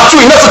个大罪，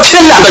那是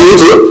千两的银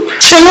子，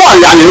千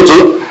万两银子。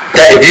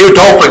 That if you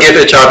don't forgive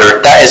each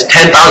other, that is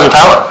 10,000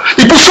 talent.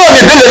 你不赦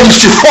免别人，你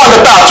是犯了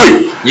大罪，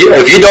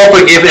 If you don't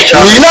forgive each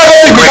你 other, 那个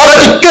罪比他的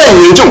罪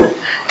更严重，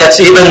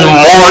 that's even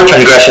more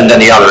transgression than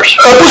the others.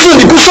 而不是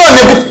你不赦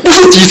免，不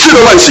是几次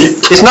的问题，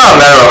 It's not a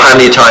matter of how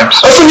many times.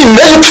 而是你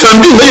没有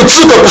权利，没有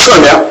资格不赦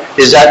免。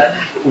 Is that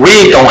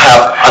we don't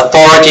have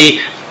authority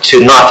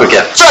to not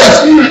forgive. 在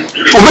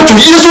我们主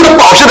耶稣的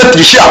宝血的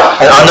底下，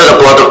 And under the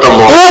blood of the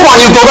不 Lord, 管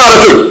你多大的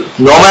罪，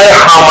 no matter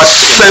how much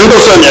神都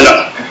赦免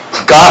了，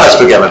 God has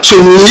forgiven, 所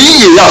以你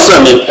也要赦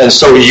免。 and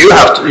so you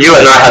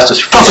and I have to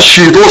但是 forgive.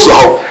 许多时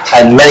候，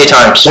 And many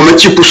times 我们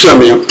就不赦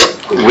免，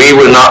 we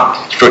will not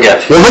forgive.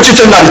 我们就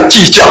在那里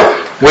计较。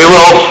 We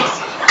will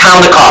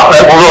count the cost. We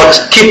will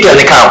keep an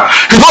account.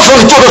 很多时候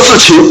你做的事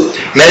情，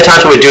 Many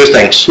times we do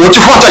things. 我就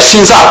放在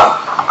心上。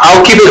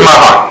 I'll keep it in my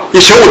heart. 以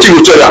前我就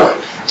有这样，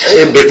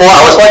 Before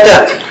I was like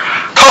that.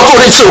 他做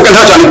了一次，我跟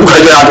他讲你不可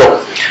以这样做。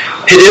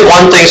 He did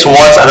one thing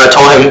once, and I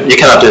told him you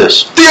cannot do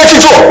this. 第二次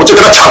做，我就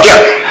跟他吵架。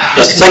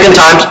 The second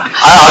time,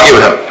 I argue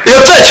with him. 要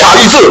再吵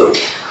一次，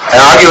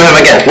 And I argue with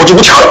him again. 我就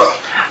不吵了，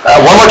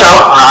 One more time,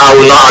 I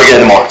will not argue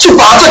anymore. 就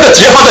把这个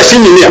结放在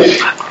心里面。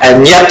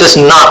 And yet this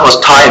knot was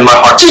tied in my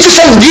heart. 就是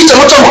说你怎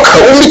么这么可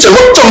恶，你怎么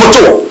这么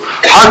做？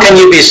 How can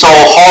you be so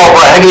horrible?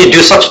 How can you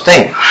do such a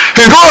thing?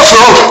 很多时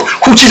候，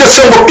夫妻的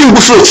生活并不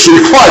是谁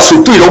坏谁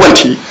对的问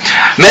题，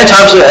 Many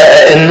times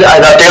in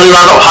the daily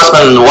life of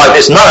husband and wife,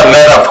 it's not a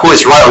matter of who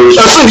is right or who is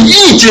而 wrong. 是你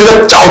意见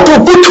的角度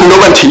不同的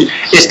问题。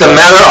 It's the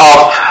matter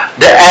of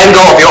the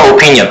angle of your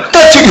opinion.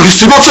 但就有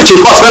许多事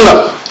情发生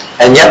了，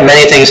 And yet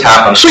many things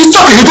happen. 所以在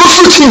很多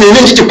事情里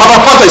面，你就把它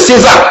放在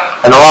心上，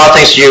 And a lot of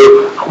things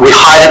we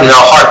hide it in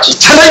our hearts.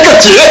 成了一个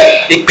结，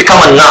 It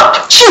become a knot.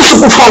 就是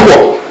不放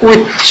过。 We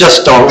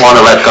just don't want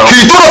to let go.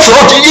 许多的时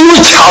候，就因为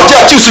吵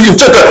架，就是有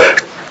这个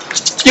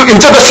有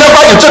这个想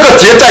法，有这个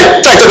结在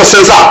这个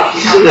身上。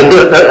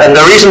And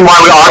the reason why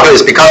we argue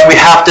is because we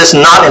have this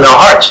knot in our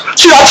hearts.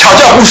 虽然吵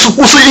架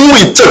不是因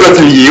为这个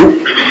理由，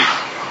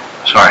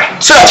 Sorry.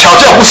 虽然吵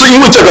架不是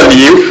因为这个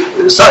理由，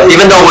 So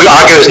even though we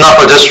argue, it's not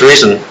for this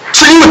reason.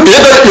 是因为别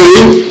的原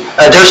因。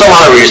There's some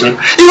other reason.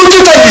 因为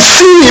就在你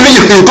心里面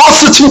有很多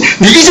事情，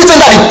你一直在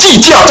那里计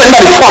较，在那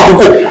里放不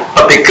过。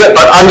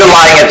But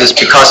underlying it is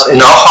because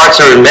in our hearts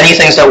there are many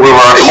things that we were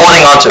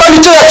holding on to. 当你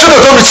这样做的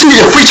时候，你心里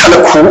也非常的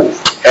苦。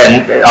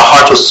And our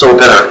hearts were so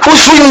bitter.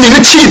 所以你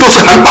的气都是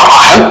很大，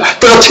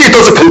这个气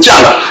都是很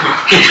犟的。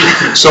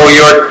So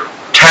your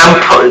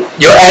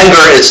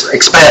anger is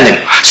expanding.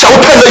 稍微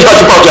碰了一下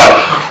就爆炸了。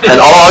And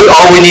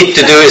all we need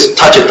to do is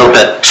touch it a little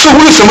bit. 是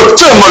为什么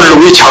这么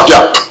容易吵架？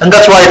 And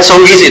that's why it's so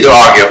easy to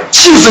argue.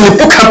 就是你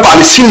不肯把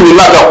你心里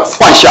那个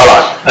放下来。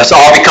That's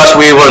all because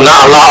we will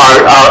not allow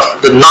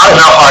the knot in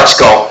our hearts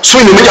go.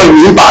 所以你们要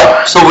明白。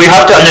So we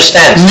have to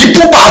understand. 你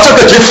不把这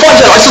个结放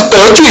下来是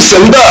得罪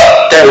神的。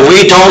That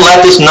we don't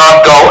let this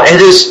knot go, it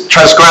is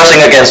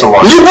transgressing against the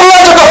Lord. 你不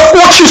让这个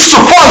过去是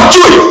犯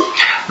罪。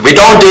If we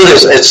don't do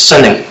this, it's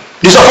sinning.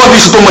 你知道犯罪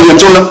是多么严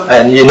重呢？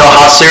 And you know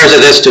how serious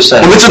it is to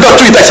sin. 我们知道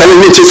罪在神的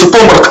面前是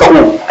多么的可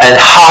恶。And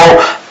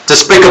how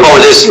despicable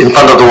it is in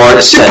front of the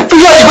Lord is sin. 不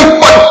要以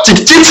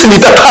为坚持你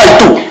的态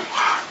度。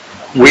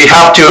We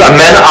have to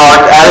amend our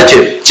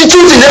attitude. 坚持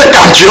你的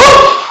感觉。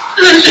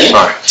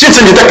坚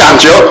持你的感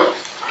觉。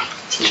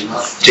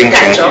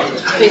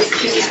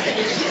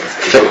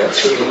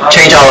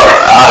Change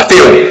our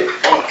feeling.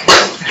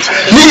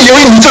 你以为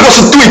你这个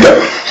是对的。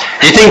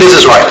You think this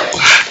is right.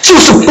 就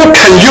是不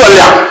肯原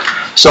谅。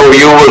So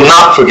you will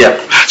not forget.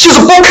 就是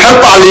不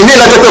肯把里面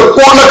的这个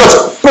过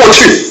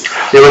去。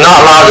You will not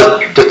allow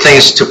the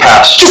things to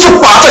pass. 就是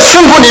把在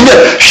生活里面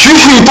许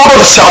许多多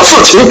的小事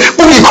情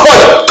不愉快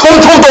的，通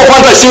通都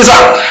放在心上。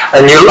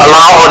And you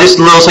allow all these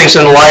little things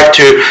in life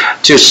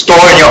to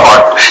store in your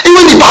heart. 因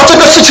为你把这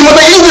个事情一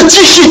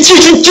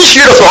直继续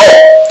的时候。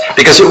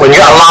Because when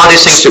you allow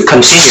these things to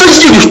continue. 圣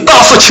经里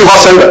大事情发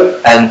生的。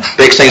And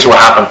big things will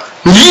happen.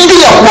 你一定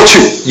要过去。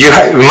You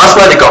must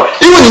let it go.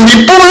 因为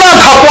你不让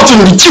它过去，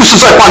你就是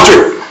在犯罪。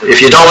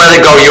If you don't let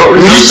it go,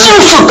你就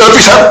是得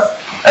罪神。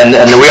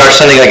And we are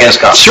sinning against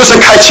God. 求神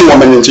开启我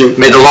们眼睛。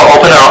 May the Lord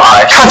open our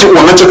eyes. 看见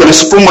我们这个人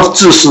是多么的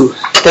自私。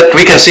That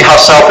we can see how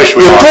selfish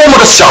we 有 are. 多么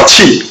的小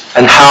气。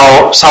And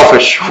how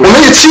selfish. 我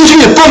们的心胸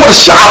有多么的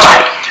狭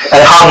窄。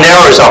And how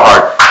narrow is our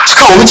heart.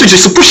 看我们自己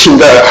是不行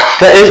的。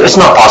It's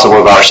not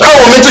possible by ourselves. 看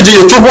我们自己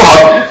也做不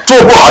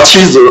好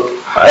妻子。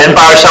And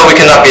by ourselves we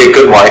cannot be a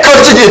good wife.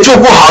 看自己也做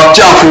不好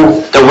丈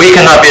夫。That we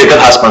cannot be a good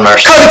husband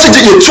ourselves. 看自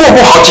己也做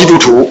不好基督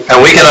徒。And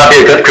we cannot be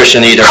a good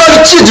Christian either.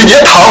 看自己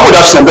也讨不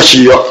了神的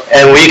喜悦。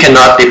And we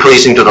cannot be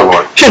pleasing to the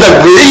Lord. 现在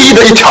唯一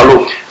的一条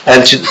路。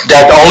And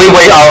that the only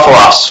way out for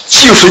us.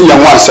 就是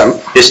仰望神。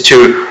Is to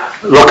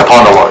look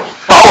upon the Lord.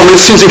 把我们的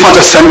信心放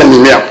在神的里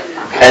面。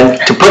And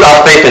to put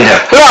our faith in Him.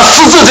 让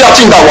十字架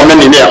进到我们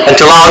里面。And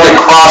to allow the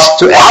cross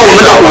to 把我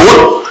们的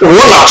无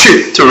拿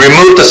去。To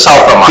remove the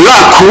self from us.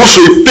 让苦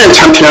水变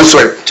成甜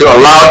水。To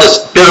allow this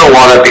bitter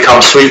water become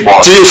sweet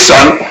water. 只有神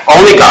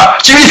Only God.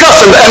 只有一个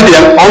神的恩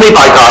典 Only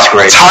by God's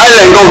grace. 才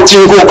能够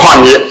经过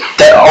旷野。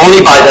That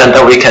only by them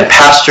that we can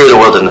pass through the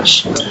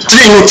wilderness.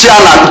 进入迦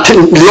南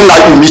流奶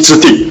与蜜之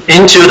地。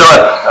Into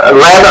the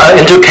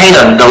land, into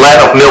Canaan, the land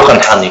of milk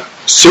and honey.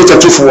 求主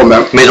祝福我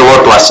们。May the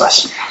Lord bless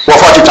us. 我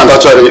话就讲到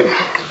这里。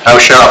I will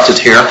share up to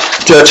here.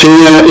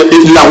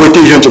 请两位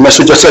弟兄姊妹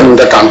随着圣灵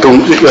的感动，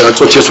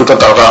做结束的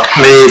祷告。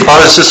May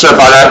Father and Sister,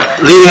 by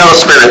the leading of the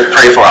Spirit,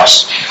 pray for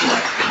us.